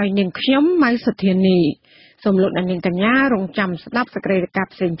ជូនដោយនាងខ្ញុំម៉ៃសុធានីសូមលោកនាងកញ្ញារងចាំស្ដាប់សេចក្តីរាយការ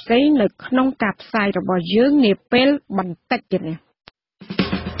ណ៍ផ្សេងៗនៅក្នុងការផ្សាយរបស់យើងនាពេលបន្តិចទៀតនេះ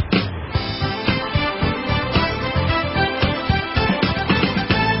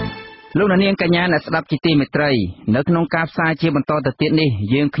លោកនាងកញ្ញាអ្នកស្ដាប់ជាទីមេត្រីនៅក្នុងការផ្សាយជាបន្តទៅទៀតនេះ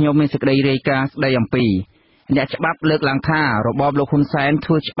យើងខ្ញុំមានសេចក្តីរាយការណ៍ស្ដីអំពីអ្នកច្បាប់លើកឡើងថារបបលោកហ៊ុនសែន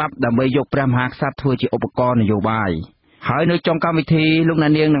ធ្វើច្បាប់ដើម្បីយកព្រះមហាក្សត្រធ្វើជាឧបករណ៍នយោបាយហើយនៅចុងកម្មវិធីលោកនា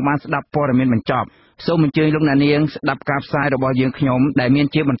ងនឹងបានស្ដាប់ព័ត៌មានបញ្ចប់សូមអញ្ជើញលោកនាងស្ដាប់ការផ្សាយរបស់យើងខ្ញុំដែលមាន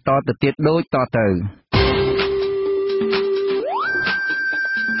ជាបន្តទៅទៀតដូចតទៅ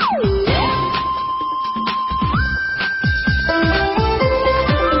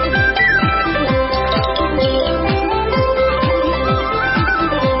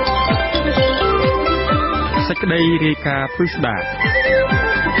សេចក្តីរាយការណ៍ពិស្ដារ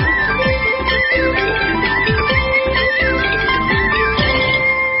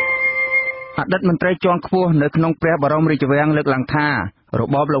អតីតមន្ត្រីជាន់ខ្ពស់នៅក្នុងព្រះបរមរាជវាំងលើកឡើងថារ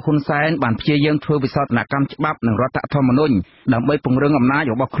បបលោកហ៊ុនសែនបានព្យាយាមធ្វើវិសោធនកម្មច្បាប់និងរដ្ឋធម្មនុញ្ញដើម្បីពង្រឹងអំណាច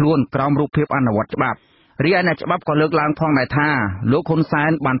របស់ខ្លួនក្រោមរូបភាពអនុវត្តច្បាប់រីឯអ្នកច្បាប់ក៏លើកឡើងផងដែរថាលោកហ៊ុនសែ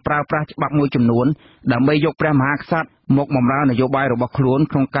នបានប្រើប្រាស់ច្បាប់មួយចំនួនដើម្បីយកព្រះមហាក្សត្រមកបម្រើនយោបាយរបស់ខ្លួន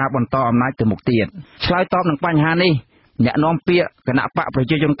ក្នុងការបន្តអំណាចទៅមុខទៀតឆ្លើយតបនឹងបញ្ហានេះអ្នកនាំពាក្យគណៈបកប្រ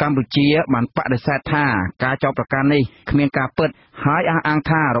ជាជនកម្ពុជាបានបដិសេធថាការចោទប្រកាន់នេះគ្មានការពិតហើយអះអាង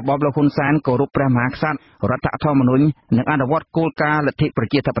ថារបបលោកហ៊ុនសែនគោរពព្រះមហាក្សត្ររដ្ឋធម្មនុញ្ញនិងអនុវត្តគោលការណ៍លទ្ធិប្រ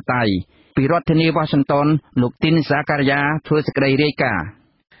ជាធិបតេយ្យពីរដ្ឋធានី Washington លោកទីនសាការីយ៉ាធ្វើសេចក្តីរាយការណ៍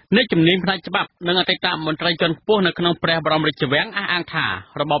អ្នកជំនាញផ្នែកច្បាប់និងអតីតមន្ត្រីជាន់ខ្ពស់នៅក្នុងព្រះបរមរាជវាំងអះអាងថា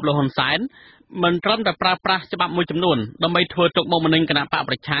របបលោកហ៊ុនសែនមិនត្រឹមតែប្រើប្រាស់ច្បាប់មួយចំនួនដើម្បីធ្វើទុកបុកម្នេញគណៈបក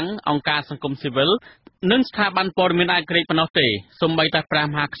ប្រឆាំងអង្គការសង្គមស៊ីវិលនិងស្ថាប័នព័ត៌មានឯករាជ្យប៉ុណ្ណោះទេសូម្បីតែព្រះម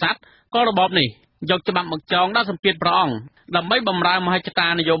ហាក្សត្រក៏របបនេះយកច្បាប់មកចងដាក់សម្ពាធព្រះអង្គដើម្បីបម្រើមហិច្ឆតា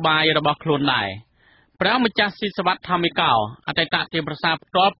នយោបាយរបស់ខ្លួនដែរព្រះម្ចាស់ស៊ីសវត្តធម្មិកោអតីតទីប្រសារ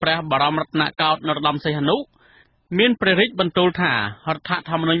ផ្ទាល់ព្រះបរមរតនកោដ្ឋនរោត្តមសីហនុមានព្រះរាជបន្ទូលថារដ្ឋ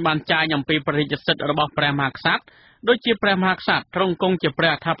ធម្មនុញ្ញបានចែងអំពីព្រះរាជសិទ្ធិរបស់ព្រះមហាក្សត្រដូចជាព្រះមហាក្សត្រទ្រង់គង់ជាព្រះ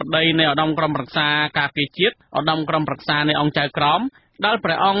អធិបតីនៃឧត្តមក្រុមប្រឹក្សាការពារជាតិឧត្តមក្រុមប្រឹក្សានៃអង្គចៅក្រមដែលព្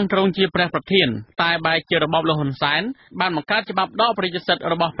រះអង្គទ្រង់ជាព្រះប្រធានតែបែរជារបបលហ៊ុនសែនបានបង្កើតច្បាប់ដកព្រះរាជសិទ្ធិ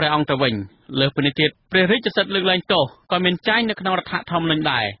របស់ព្រះអង្គទៅវិញលើសពីនេះទៀតព្រះរាជសិទ្ធិលើកលែងទោសក៏មានចែងនៅក្នុងរដ្ឋធម្មនុញ្ញ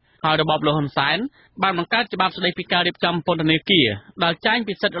ដែរហើយរបបលហ៊ុនសែនបានបង្កើតច្បាប់ស្តីពីការរៀបចំពន្ធនាគារដែលចែង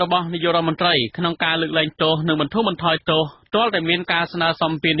ពីសិទ្ធិរបស់នាយករដ្ឋមន្ត្រីក្នុងការលើកលែងទោសនិងបន្ធូរបន្ថយទោសទាល់តែមានការស្នើ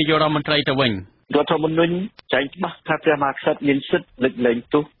សុំពីនាយករដ្ឋមន្ត្រីទៅវិញរដ្ឋធម្មនុញ្ញចែងច្បាស់ថាព្រះមហាក្សត្រមានសិទ្ធិលើកលែង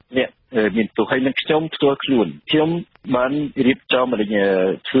ទោសអ្នកមានទោសហើយនឹងខ្ញុំផ្ទាល់ខ្លួនខ្ញុំបានរៀបចំ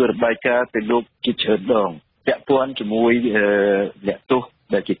ធ្វើរបាយការណ៍ទៅលោកជាច្រើនដងពាក់ព័ន្ធជាមួយអ្នកទោស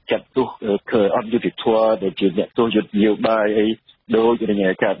ដែលជាចាត់ទោសអត់យុត្តិធម៌ដែលជាអ្នកទោសយុត្តិនយោបាយអី ដោយរ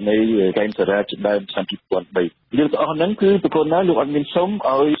ញ៉ាកាត់នៃកែមសារ៉ាជាដើមឆ្នាំ2003យើងទាំងអស់ហ្នឹងគឺប្រកបណាលោកអត់មានសុំ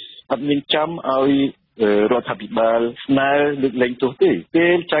ឲ្យអត់មានចាំឲ្យរដ្ឋាភិបាលស្នើលើកលែងទោសទេពេ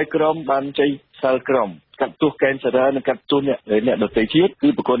លចៅក្រមបានចៃសាលក្រមកាត់ទោសកែមសារ៉ានិងកាត់ទោសអ្នកដទៃទៀតគឺ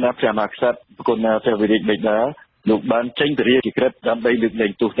ប្រកបណាព្រះមហាក្សត្រប្រកបណាព្រះវិរិយបិតាលោកបានចេញពរាជាក្រិតដើម្បីលើកលែ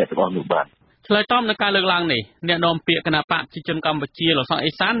ងទោសអ្នកទាំងអស់នោះបានឆ្លើយតបនឹងការលើកឡើងនេះអ្នកនាំពាក្យគណៈបកប្រជាជនកម្ពុជាលោកសុក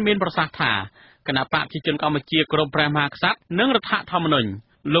អេសានមានប្រសាសន៍ថាគណៈបកប្រជាជនកម្ពុជាក្រុមព្រះមហាក្សត្រនិងរដ្ឋធម្មនុញ្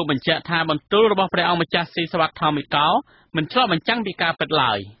ញលោកបញ្ជាក់ថាបន្ទូលរបស់ព្រះអង្គម្ចាស់ស៊ីសវត្ថធម្មិកោមិនឆ្លុះបញ្ចាំងពីការពិ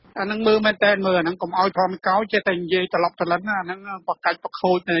តឡើយអានឹងមើលមែនតើមើលអានឹងកុំឲ្យធម្មិកោចេះតែនិយាយត្រឡប់ត្រឡិនអានឹងបកាច់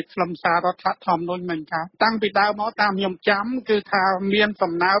បខូចនៅខ្លឹមសាររដ្ឋធម្មនុញ្ញមិនចាតាំងពីដើមមកតាមខ្ញុំចាំគឺថាមា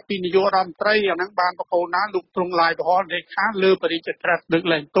នសំណើពីនាយករដ្ឋមន្ត្រីអានឹងបានបកគោណាលោកទ្រង់ឡាយបហលលេខាលើបរិយាក្រិតលើ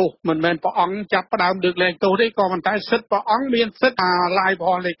កលែងទោសមិនមែនព្រះអង្គចាប់ផ្ដើមលើកលែងទោសទេក៏ប៉ុន្តែសិទ្ធិព្រះអង្គមានសិទ្ធិឡាយ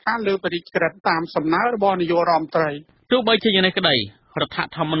បហលលេខាលើបរិយាក្រិតតាមសំណើរបស់នាយករដ្ឋមន្ត្រីទោះបីជាយ៉ាងនេះក្តីរដ្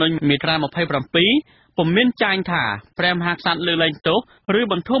ឋធម្មនុញ្ញមាត្រា27ពុំមានចែងថាព្រះមហាក្សត្រលើកលែងទោសឬ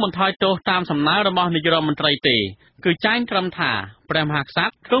បន្ធូរបន្ថយទោសតាមសំណើរបស់នាយករដ្ឋមន្ត្រីទេគឺចែងត្រឹមថាព្រះមហាក្សត្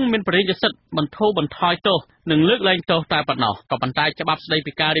រទ្រង់មានព្រះរាជសិទ្ធិបន្ធូរបន្ថយទោសនិងលើកលែងទោសតែប៉ុណ្ណោះក៏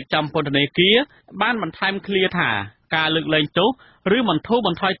ប៉ុន្តែច្បាប់ស្តីពីការរៀបចំពន្ធនាគារបានបន្ថែមឃ្លាថាការលើកលែងទោសឬបន្ធូរ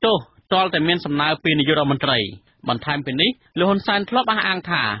បន្ថយទោសទាល់តែមានសំណើពីនាយករដ្ឋមន្ត្រីបន្ថែមពីនេះលោកហ៊ុនសែនធ្លាប់អះអាង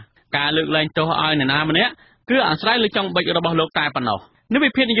ថាការលើកលែងទោសឲ្យនរណាម្នាក់គឺអាស្រ័យលើចង់បិចរបស់លោកតែប៉ុណ្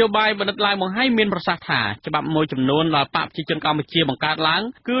ណោះនិវិភាននយោបាយបណ្ឌិតឡាយមកឲ្យមានប្រសាសន៍ថាច្បាប់មួយចំនួនដែលបកប្រជាជនកម្ពុជាបង្កើតឡើ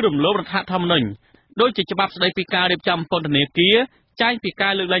ងគឺរំលោភរដ្ឋធម្មនុញ្ញដូចជាច្បាប់ស្តីពីការរៀបចំពន្ធនាគារចែងពី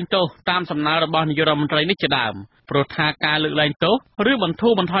ការលើកលែងទោសតាមសំណើរបស់នាយករដ្ឋមន្ត្រីនេះជាដើមព្រោះថាការលើកលែងទោសឬ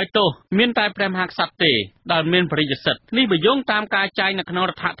បន្ធូរបន្ថយទោសមានតែព្រះមហាក្សត្រទេដែលមានព្រះរាជសិទ្ធិនេះបើយោងតាមការចែងនៅក្នុ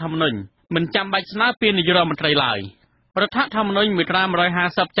ងរដ្ឋធម្មនុញ្ញមិនចាំបាច់ស្នើពីនាយករដ្ឋមន្ត្រីឡើយរដ្ឋធម្មនុញ្ញមាត្រា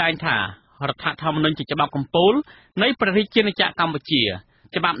150ចែងថារដ្ឋធម្មនុញ្ញជាច្បាប់កំពូលនៃព្រះរាជាណាចក្រកម្ពុជា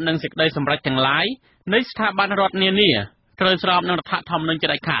ច្បាប់និងសេចក្តីសម្រេចទាំងឡាយនៃស្ថាប័នរដ្ឋនានាត្រូវស្របនឹងរដ្ឋធម្មនុញ្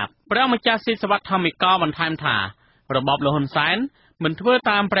ញជាដាច់ខាតព្រះម្ចាស់ស៊ីសវត្ថធម្មិកោបន្ថែមថារបបលហ៊ុនសែនមិ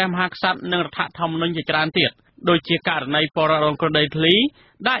នធ្វើតាមព្រះមហាក្សត្រនិងរដ្ឋធម្មនុញ្ញជាច្រើនទៀតដូចជាករណីបរិរងគ្រោះដីធ្លី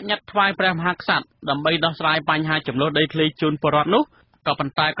ដាក់ញត្តិថ្វាយព្រះមហាក្សត្រដើម្បីដោះស្រាយបញ្ហាចំនួនដីធ្លីជូនពលរដ្ឋនោះក៏ប៉ុ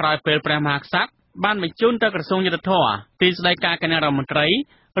ន្តែក្រោយពេលព្រះមហាក្សត្របានបញ្ជូនទៅក្រសួងយុទ្ធភ័ពទីស្តីការគណៈរដ្ឋ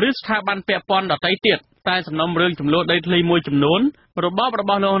មន្ត្រីឬស្ថាប័នពាក់ព័ន្ធដទៃទៀតតែសំណុំរឿងចំនួនដីធ្លីមួយចំនួនរបបរប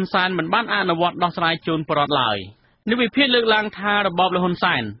ស់លោកហ៊ុនសែនមិនបានអនុវត្តដោះស្រាយជូនពលរដ្ឋឡើយនិវិភាគលើកឡើងថារបបលោកហ៊ុន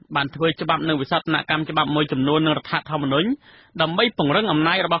សែនបានធ្វើច្បាប់និងវិសោធនកម្មច្បាប់មួយចំនួននឹងរដ្ឋធម្មនុញ្ញដើម្បីពង្រឹ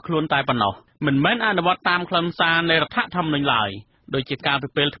ងអំណាចរបស់ខ្លួនតែប៉ុណ្ណោះមិនមែនអនុវត្តតាមខ្លឹមសារនៃរដ្ឋធម្មនុញ្ញឡើយដូចជាកា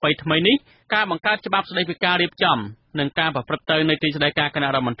រពិពេលថ្មីនេះការបង្កើតច្បាប់ស្តីពីការរៀបចំនិងការប្រព្រឹត្តទៅនៃទីស្តីការគណៈ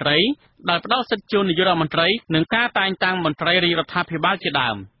រដ្ឋមន្ត្រីដែលផ្ដល់សិទ្ធិជូននាយករដ្ឋមន្ត្រីនិងការតែងតាំងមន្ត្រីរាជរដ្ឋាភិបាលជាដើ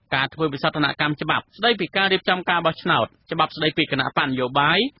មការធ្វើវិសោធនកម្មច្បាប់ស្តីពីការរៀបចំការបោះឆ្នោតច្បាប់ស្តីពីគណៈបក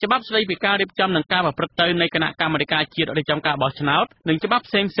នយោបាយច្បាប់ស្តីពីការរៀបចំនិងការប្រព្រឹត្តទៅនៃគណៈកម្មាធិការជាតិរៀបចំការបោះឆ្នោតនិងច្បាប់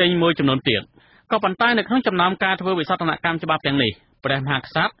ផ្សេងៗមួយចំនួនទៀតក៏ប៉ុន្តែនៅក្នុងចំណោមការធ្វើវិសោធនកម្មច្បាប់ទាំងនេះព្រះ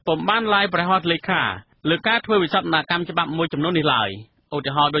មហាក្សត្រពុំបានឡាយព្រះហស្ថលេខាលើការធ្វើវិសោធនកម្មច្បាប់មួយចំនួននេះឡើយឧ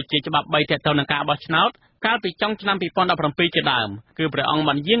ទាហរណ៍ដូចជាច្បាប់3ទាក់ទងនឹងការបោះឆ្នោតកាលពីចុងឆ្នាំ2017ជាដើមគឺព្រះអង្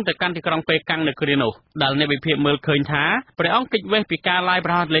គបានយាងទៅកាន់ទីក្រុងប៉េកាំងនៅគ្រានោះដែលអ្នកវិភាគមើលឃើញថាព្រះអង្គគេចវេះពីការឡាយប្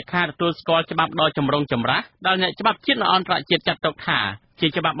រហោះលេខាទទួលស្គាល់ច្បាប់ដ៏ចម្រុងចម្រាស់ដែលអ្នកច្បាប់ជាតិនិងអន្តរជាតិចាត់ទុ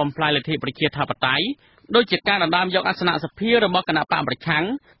កថាជាច្បាប់បំផ្លាញលទ្ធិប្រជាធិបតេយ្យដូចជាការដណ្ដើមយកអាសនៈសភារបស់គណៈបកប្រឆាំង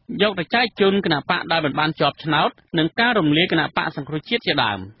យកទៅចែកជូនគណៈបកដែលមិនបានជាប់ឆ្នោតនិងការរំលាយគណៈបកសង្គ្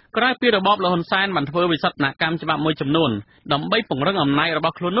រោះជាតិជាដើមក្រោយពីរបបលហ៊ុនសែនបានធ្វើវិសោធនកម្មច្បាប់មួយចំនួនដើម្បីពង្រឹងអំណាចរប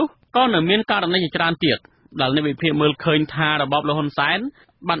ស់ខ្លួននោះក៏នៅមានករណីជាច្រើនទៀតដែលអ្នកវិភាគមើលឃើញថារបបលហ៊ុនសែន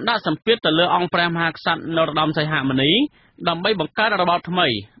បានដាក់សម្ពាធទៅលើអង្គព្រះមហាក្សត្រនរោត្តមសីហមុនីដើម្បីបង្កើតរប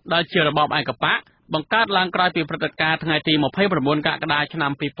បថ្មីដែលជារបបឯកបកបង្កើតឡើងក្រោយពីព្រឹត្តិការណ៍ថ្ងៃទី29កក្កដាឆ្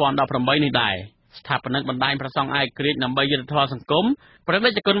នាំ2018នេះដែរស្ថាបនិកបណ្ដាញព្រះសង្ឃឯករាជ្យដើម្បីយុត្តិធម៌សង្គ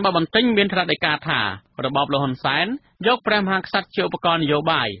មព្រះតេជគុណបបន្ទិញមានថ្នាក់ដីកាថារបបលហ៊ុនសែនយកព្រះមហាក្សត្រជាឧបករណ៍នយោ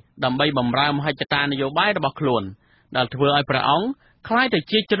បាយដើម្បីបម្រើមហិច្ឆតានយោបាយរបស់ខ្លួនដែលធ្វើឲ្យព្រះអង្គខ្លាយទៅ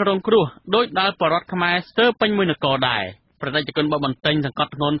ជាជនរងគ្រោះដោយដែលបរដ្ឋខ្មែរស្ទើរពេញមួយនគរដែរព្រះតេជគុណបបន្ទិញសង្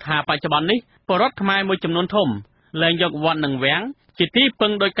កត់ធ្ងន់ថាបច្ចុប្បន្ននេះបរដ្ឋខ្មែរមួយចំនួនធំលែងយកវត្តនិងវាំងជាទីពឹ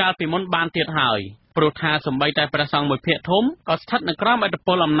ងដោយកាលពីមុនបានទៀតហើយព្រោះថាសម្បីតែព្រះសង្ឃមួយភាគធំក៏ស្ថិតនៅក្រោមឥទ្ធិ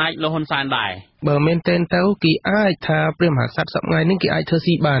ពលអំណាចលោកហ៊ុនសែនដែរបើមែនទែនទៅគេអាចថាព្រះមហាក្សត្រសប្ងៃនេះគេអា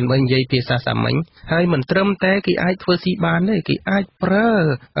ចធ្វើស៊ីបានបើនិយាយភាសាសាមញ្ញហើយមិនត្រឹមតែគេអាចធ្វើស៊ីបានទេគេអា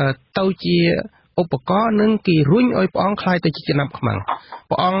ចប្រើទៅជាឧបករណ៍នឹងគេរុញឲ្យព្រះអង្គខ្លាយទៅជាចំណាប់ខ្មាំ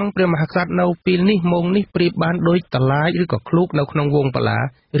ងព្រះអង្គព្រះមហាក្សត្រនៅពេលនេះម៉ោងនេះប្រៀបបានដូចតឡាយឬក៏ឃ្លូកនៅក្នុងវងបលា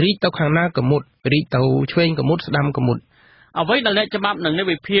រីកទៅខាងណាក៏មុតរីកទៅឆ្វេងក៏មុតស្ដាំក៏មុតអ្វីដែលអ្នកច្បាប់និងអ្នក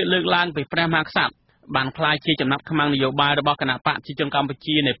វិភាគលើកឡើងពីព្រះមហាក្សត្រ បានខ្លាយជាចំណាប់ខ្មាំងនយោបាយរបស់គណៈបកប្រជាជនកម្ពុ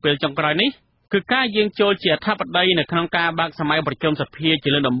ជានៅពេលចុងក្រោយនេះគឺការយាងចូលជាអធិបតីនៅក្នុងការបើកសម័យប្រជុំសភាជា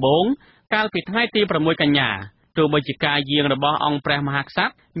លើកដំបូងកាលពីថ្ងៃទី6 កញ្ញាទោះបីជាការយាងរបស់អង្គព្រះមហាក្ស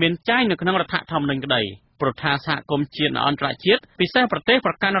ត្រមានចែងនៅក្នុងរដ្ឋធម្មនុញ្ញក្តីប្រធានសហគមន៍ជាតិនិងអន្តរជាតិពិសេសប្រទេស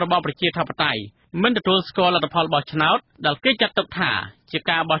ប្រកាន់របបប្រជាធិបតេយ្យមិនទទួលស្គាល់លទ្ធផលបោះឆ្នោតដែលគេចាត់ទុកថាជា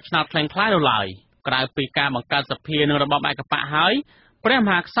ការបោះឆ្នោតក្លែងក្លាយនោះឡើយក្រៅពីការបង្កើតសភានិងរបបឯកបកហើយព្រះម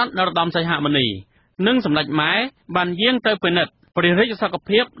ហាក្សត្រនរោត្តមសីហមុនីនិងសម្ដេចម៉ែបានយាងទៅពិនិត្យព្រះរាជសក្ខ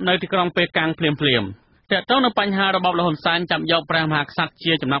ភាពនៅទីក្រុងប៉េកាំងភ្លាមៗតើតើនៅបញ្ហារបបលហ៊ុនសែនចាប់យកព្រះមហាក្សត្រ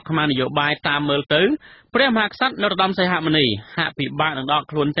ជាចំណាប់ខ្មាំងនយោបាយតាមមើលទៅព្រះមហាក្សត្រនរោត្តមសីហមុនីហាក់ពិបាកនឹងដក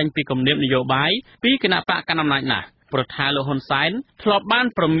ខ្លួនចេញពីគំនាបនយោបាយពីគណៈបកកណ្ដាលអំណាចណាស់ប្រធានលោកហ៊ុនសែនធ្លាប់បាន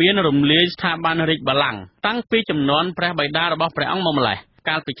ប្រមានរំលាយស្ថាប័នរាជបល្ល័ង្កតាំងពីចំនួនព្រះបិតារបស់ព្រះអង្គមកម្លេះ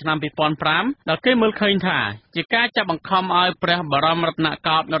កាលពីឆ្នាំ2005ដែលគេមើលឃើញថាជាការចាប់បង្ខំឲ្យព្រះបរមរតន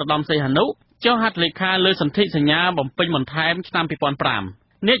កោដ្ឋនរោត្តមសីហនុចុះហត្ថលេខាលើសន្ធិសញ្ញាបំពេញបន្ថែមឆ្នាំ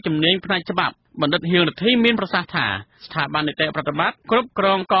2005អ្នកជំនាញផ្នែកច្បាប់បណ្ឌិតហៀងរិទ្ធីមានប្រសាសន៍ថាស្ថាប័ននីតិប្រតិបត្តិគ្រប់គ្រ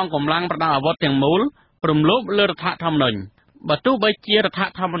ងកងកម្លាំងប្រដាប់អាវុធទាំងមូលរំលោភលើរដ្ឋធម្មនុញ្ញបើទោះបីជារដ្ឋ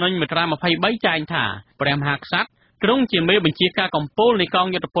ធម្មនុញ្ញមាត្រា23ចែងថាព្រះមហាក្សត្រទ្រង់ជាមេបញ្ជាការកម្ពុជានៃកង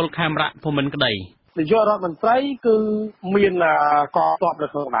យុទ្ធពលខេមរៈភូមិន្ទក្តីនាយករដ្ឋមន្ត្រីគឺមានកងទ័ពនៅ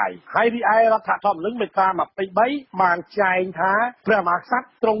ក្នុងដៃហើយរីឯរដ្ឋធម្មនុញ្ញមាត្រា23បានចែងថាព្រះមហាក្សត្រ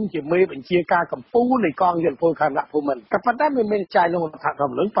ទ្រង់ជាមេបញ្ជាការកម្ពុជានៃកងយុទ្ធពលខេមរៈភូមិន្ទក៏ប៉ុន្តែមិនមែនចែងក្នុងរដ្ឋធ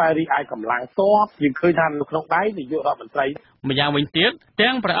ម្មនុញ្ញតែរីឯកម្លាំងទ័ពយើងឃើញថានៅក្នុងដៃនាយករដ្ឋមន្ត្រីម្យ៉ាងវិញទៀត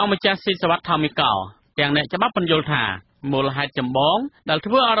ទាំងព្រះអង្គម្ចាស់ស៊ីសវត្ថធម្មិកោទាំងអ្នកច្បាប់បញ្យល់ថាមូលហេតុចម្បងដែល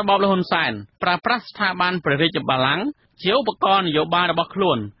ធ្វើឲ្យរបបលហ៊ុនសែនប្រើប្រាស់ស្ថាប័នព្រះរាជបល្ល័ង្កជាឧបករណ៍នយោបាយរបស់ខ្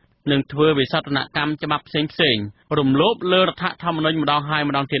លួននឹងធ្វើវិសោធនកម្មច្បាប់ផ្សេងៗរំលោភលើរដ្ឋធម្មនុញ្ញម្ដងហើយ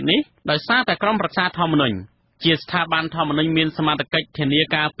ម្ដងទៀតនេះដោយសារតែក្រមប្រឹក្សាធម្មនុញ្ញជាស្ថាប័នធម្មនុញ្ញមានសមត្ថកិច្ចធានា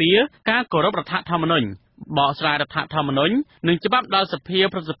ការពារការគោរពរដ្ឋធម្មនុញ្ញបកស្រាយរដ្ឋធម្មនុញ្ញនិងច្បាប់ដល់សភា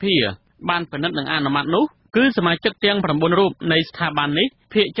ប្រសិទ្ធិបានពិនិត្យនិងអនុម័តនោះគឺសមាជិកទាំង9រូបនៃស្ថាប័ននេះ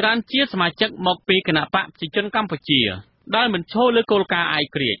ភាគច្រើនជាសមាជិកមកពីគណៈបកប្រជាជនកម្ពុជាដែលមិនឈរលើគោលការណ៍ឯ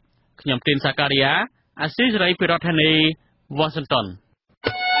ករាជ្យខ្ញុំទីនសាការីយ៉ាអាស៊ីសេរីពីរដ្ឋធានី Washington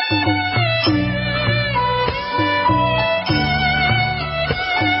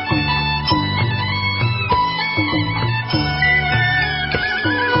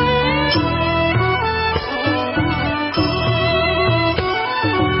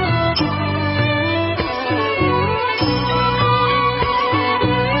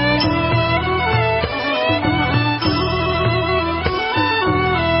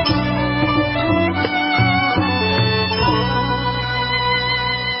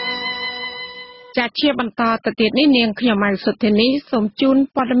ជាបន្តទៅទៀតនេះនាងខ្ញុំម៉ៃសុធានីសូមជូន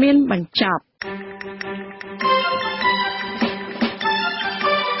ព័ត៌មានបញ្ចប់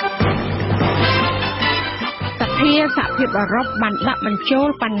សភាសហភាពអឺរ៉ុបបានដាក់បញ្ចូល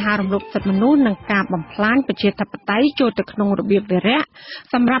បញ្ហារំលោភសិទ្ធិមនុស្សនិងការបំផ្លាញប្រជាធិបតេយ្យចូលទៅក្នុងរបៀបវារៈ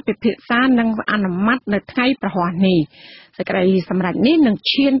សម្រាប់ពិភាក្សានិងអនុម័តនៅថ្ងៃប្រហ័សនេះសេចក្តីសម្រេចនេះនឹង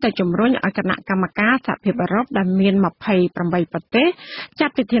ឈានទៅជំរុញឲ្យគណៈកម្មការសហភាពអឺរ៉ុបដែលមាន28ប្រទេសចា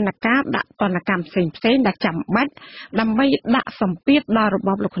ត់វិធានការដាក់ទណ្ឌកម្មផ្សេងៗដែលចាំបាច់ដើម្បីដាក់សម្ពាធដល់រប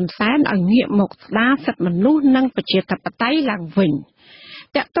បលោកហ៊ុនសែនឲ្យងាកមកស្ដារសិទ្ធិមនុស្សនិងប្រជាធិបតេយ្យឡើងវិញ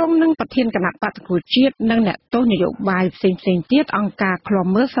តាក់ទងនឹងប្រធានគណៈបក្សសង្គ្រោះជាតិនិងអ្នកទោសនយោបាយផ្សេងៗទៀតអង្គការឃ្លាំ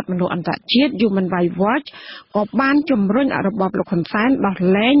មើលសិទ្ធិមនុស្សអន្តរជាតិ Human Rights Watch ក៏បានជំរុញឲ្យរបបលោកហ៊ុនសែនដោះ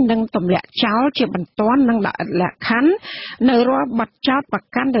លែងនិងទម្លាក់ចោលជាបន្ទាន់និងដាក់ឥតលក្ខខណ្ឌនៅរាល់បទចោទប្រ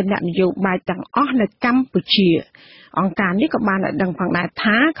កាន់ដល់អ្នកនយោបាយទាំងអស់នៅកម្ពុជាអង្គការនេះក៏បានឲ្យដឹងផងដែរ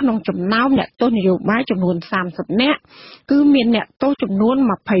ថាក្នុងចំណោមអ្នកទោសនយោបាយចំនួន30នាក់គឺមានអ្នកទោសចំនួន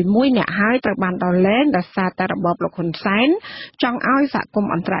21នាក់ហើយត្រូវបានដោះលែងដោយសារតែរបបលោកហ៊ុនសែនចង់ឲ្យសហគម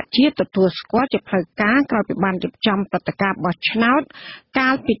ន៍អន្តរជាតិទទួលស្គាល់ជាផ្លូវការក្រោយពីបានរៀបចំព្រឹត្តិការណ៍បោះឆ្នោតកា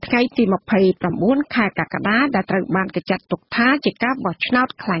លពីថ្ងៃទី29ខែកក្កដាដែលត្រូវបានគេចាត់ទុកថាជាការបោះឆ្នោត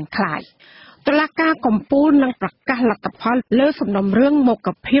คล้ายៗតុលាការកំពូលនឹងប្រកាសលទ្ធផលលើសំណុំរឿងមុខ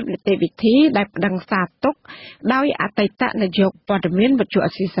ភាពនីតិវិធីដែលប្តឹងសារទុកដោយអតីតនាយកព័ត៌មានវិទ្យុអ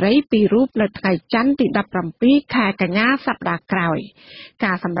ស៊ីសេរីពីររូបនៅថ្ងៃច័ន្ទទី17ខែកញ្ញាសប្តាហ៍ក្រោយ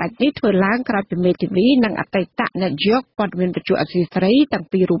ការសម្រេចនេះធ្វើឡើងក្រោយពីមេធាវីនិងអតីតនាយកព័ត៌មានវិទ្យុអស៊ីសេរីទាំង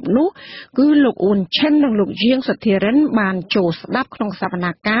ពីររូបនោះគឺលោកអ៊ុនឈិននិងលោកយាងសុធិរិនបានចូលស្ដាប់ក្នុងសវន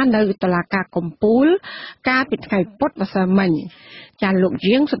កម្មនៅតុលាការកំពូលកាលពីថ្ងៃពុធម្សិលមិញចាលោក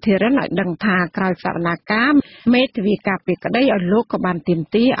យាងសុធិរិនឲ្យដឹងថាក្រោយសវនកម្មមេធាវីការពីក្តីឲ្យលោកក៏បានទាម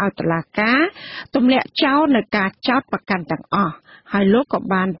ទារឲ្យតុលាការទម្លាក់ចោលនៅការចោទប្រកាន់ទាំងអស់ហើយលោកក៏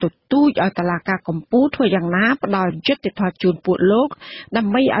បានទទូចឲ្យតុលាការកំពូលធ្វើយ៉ាងណាផ្ដល់យុត្តិធម៌ជូនពួកលោកដើ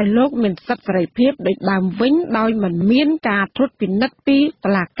ម្បីឲ្យលោកមានសិទ្ធិសេរីភាពដូចដើមវិញដោយមិនមានការត្រួតពិនិត្យពីតុ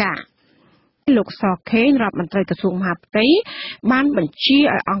លាការ លោកសខេងរដ្ឋមន្ត្រីក្រសួងមហាផ្ទៃបានបញ្ជាឲ្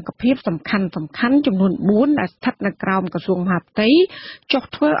យអង្គភាពសំខាន់ចំនួន4ដែលស្ថិតនៅក្រោមក្រសួងមហាផ្ទៃចុះ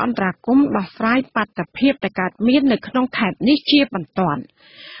ធ្វើអន្តរាគមន៍ដោះស្រាយបាតុភិបដែលកើតមាននៅក្នុងខេត្តនេះជាបន្ទាន់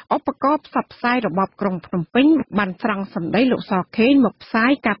ឧបករណ៍ផ្សព្វផ្សាយរបបក្រុងភ្នំពេញបានស្រង់សម្ដីលោកសខេងមកផ្សា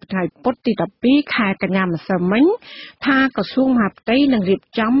យកាលពីថ្ងៃពុធទី12ខែកញ្ញាម្សិលមិញថាក្រសួងមហាផ្ទៃនឹងរៀប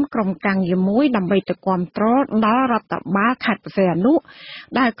ចំក្រុមការងារមួយដើម្បីទៅគាំទ្រដល់រដ្ឋបាលខេត្តបរសៃអនុ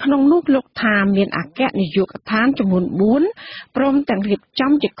ដែលក្នុងនោះលោកថាមានអគ្គនាយកដ្ឋានចំនួន4ព្រមទាំងរៀប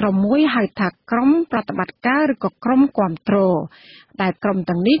ចំជាក្រុមមួយហៅថាក្រុមប្រតិបត្តិការឬក៏ក្រុមគាំទ្រដែលក្រុម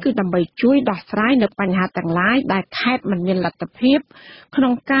ទាំងនេះគឺដើម្បីជួយដោះស្រាយនៅបញ្ហាទាំងឡាយដែលខេត្តមិនមានលទ្ធភាពក្នុ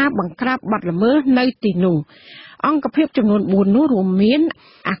ងការបង្ក្រាបបទល្មើសនៅទីនោះអង្គភាពចំនួន4នោះរួមមាន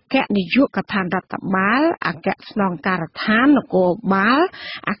អគ្គនាយកដ្ឋានរដ្ឋបាលអគ្គស្នងការដ្ឋាននគរបាល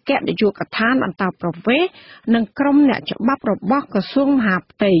អគ្គនាយកដ្ឋានអន្តរប្រវេសន៍និងក្រុមអ្នកច្បាប់របស់ក្រសួងមហា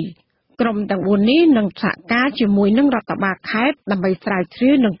ផ្ទៃក្រុមទាំង4នេះនឹងសហការជាមួយនឹងរដ្ឋបាលខេត្តដើម្បីស្រាវជ្រា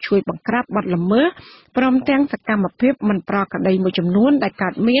វនិងជួយបង្ក្រាបបទល្មើសព្រមទាំងសកម្មភាពមិនប្រក្រតីមួយចំនួនដែលកើ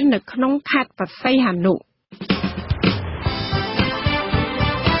តមាននៅក្នុងខេត្តបរសៃអនុ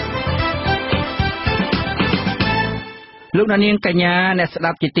លោកនាងកញ្ញាអ្នកស្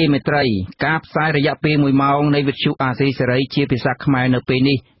ដាប់ជាទីមេត្រីការផ្សាយរយៈពេល1ម៉ោងនៃវិទ្យុអាស៊ីសេរីជាភាសាខ្មែរនៅពេល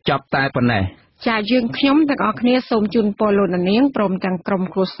នេះចប់តែប៉ុណ្ណេះចាយើងខ្ញុំទាំងអស់គ្នាសូមជូនពរលោកនាងព្រមទាំងក្រុម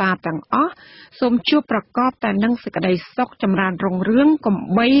គ្រួសារទាំងអស់សូមជួបប្រកបតែនឹងសេចក្តីសុខចម្រើនរុងរឿងកុំ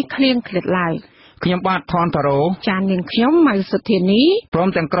បីឃ្លៀងឃ្លាតឡើយខ្ញុំបាទថនតារ៉ូចានាងខ្ញុំម៉ៅសុធានីព្រម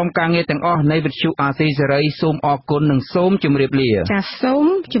ទាំងក្រុមការងារទាំងអស់នៃវិទ្យុអាស៊ីសេរីសូមអរគុណនិងសូមជម្រាបលាចាសូម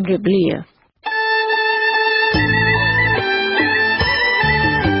ជម្រាបលា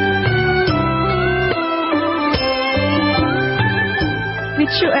វិ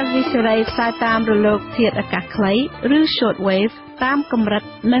ទ្យុអាស៊ីសេរីផ្សាយតាមរលកធាតុអាកាសខ្លីឬ Shortwave តាមកម្រិត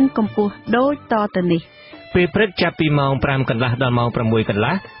និងកម្ពស់ដូចតទៅនេះពេលព្រឹកចាប់ពីម៉ោង 5 កន្លះដល់ម៉ោង 6 កន្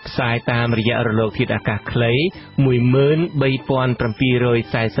លះផ្សាយតាមរយៈរលកធាតុអាកាសខ្លី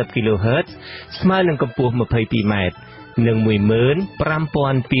 13740 kHz ស្មើនឹងកម្ពស់ 22m និង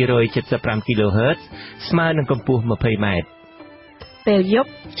 15275 kHz ស្មើនឹងកម្ពស់ 20m ពេលយប់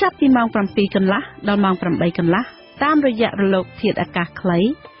ចាប់ពីម៉ោង 7 កន្លះដល់ម៉ោង 8 កន្លះតាមរយៈរលកធាតុអាកាសខ្លី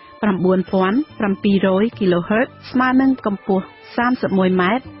 9700 kHz ស្មើនឹងកម្ពស់ 31m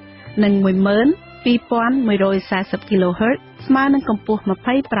និង 12140 kHz ស្មើនឹងកម្ពស់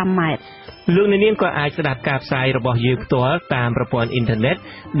 25m លោកអ្នកនាងក៏អាចស្ដាប់ការផ្សាយរបស់យើងផ្ទាល់តាមប្រព័ន្ធអ៊ីនធឺណិត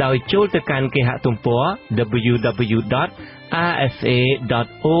ដោយចូលទៅកាន់គេហទំព័រ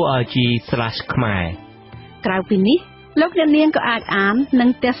www.rfa.org/khmer ក្រៅពីនេះលោកអ្នកនាងក៏អាចអាននិង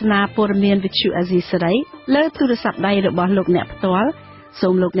ទស្សនាព័ត៌មានវិទ្យុអាស៊ីសេរីលើទូរស័ព្ទដៃរបស់លោកអ្នកផ្ទាល់សូ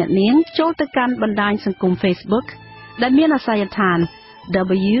មលោកអ្នកនាងចូលទៅកាន់បណ្ដាញសង្គម Facebook ដែលមានអាសយដ្ឋាន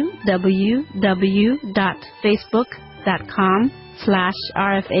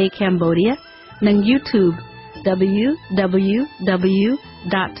www.facebook.com/RFA Cambodia និង YouTube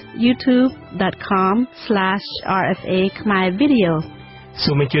www.youtube.com/RFA Khmer Video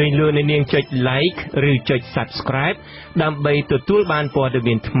សូមអញ្ជើញលោកអ្នកនាងចុច like ឬចុច subscribe ដើម្បីទទួលបានព័ត៌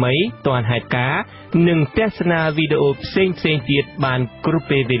មានថ្មីទាន់ហេតុការណ៍និងទស្សនាវីដេអូផ្សេងៗទៀតបានគ្រប់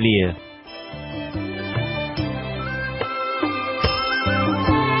ពេលវេលា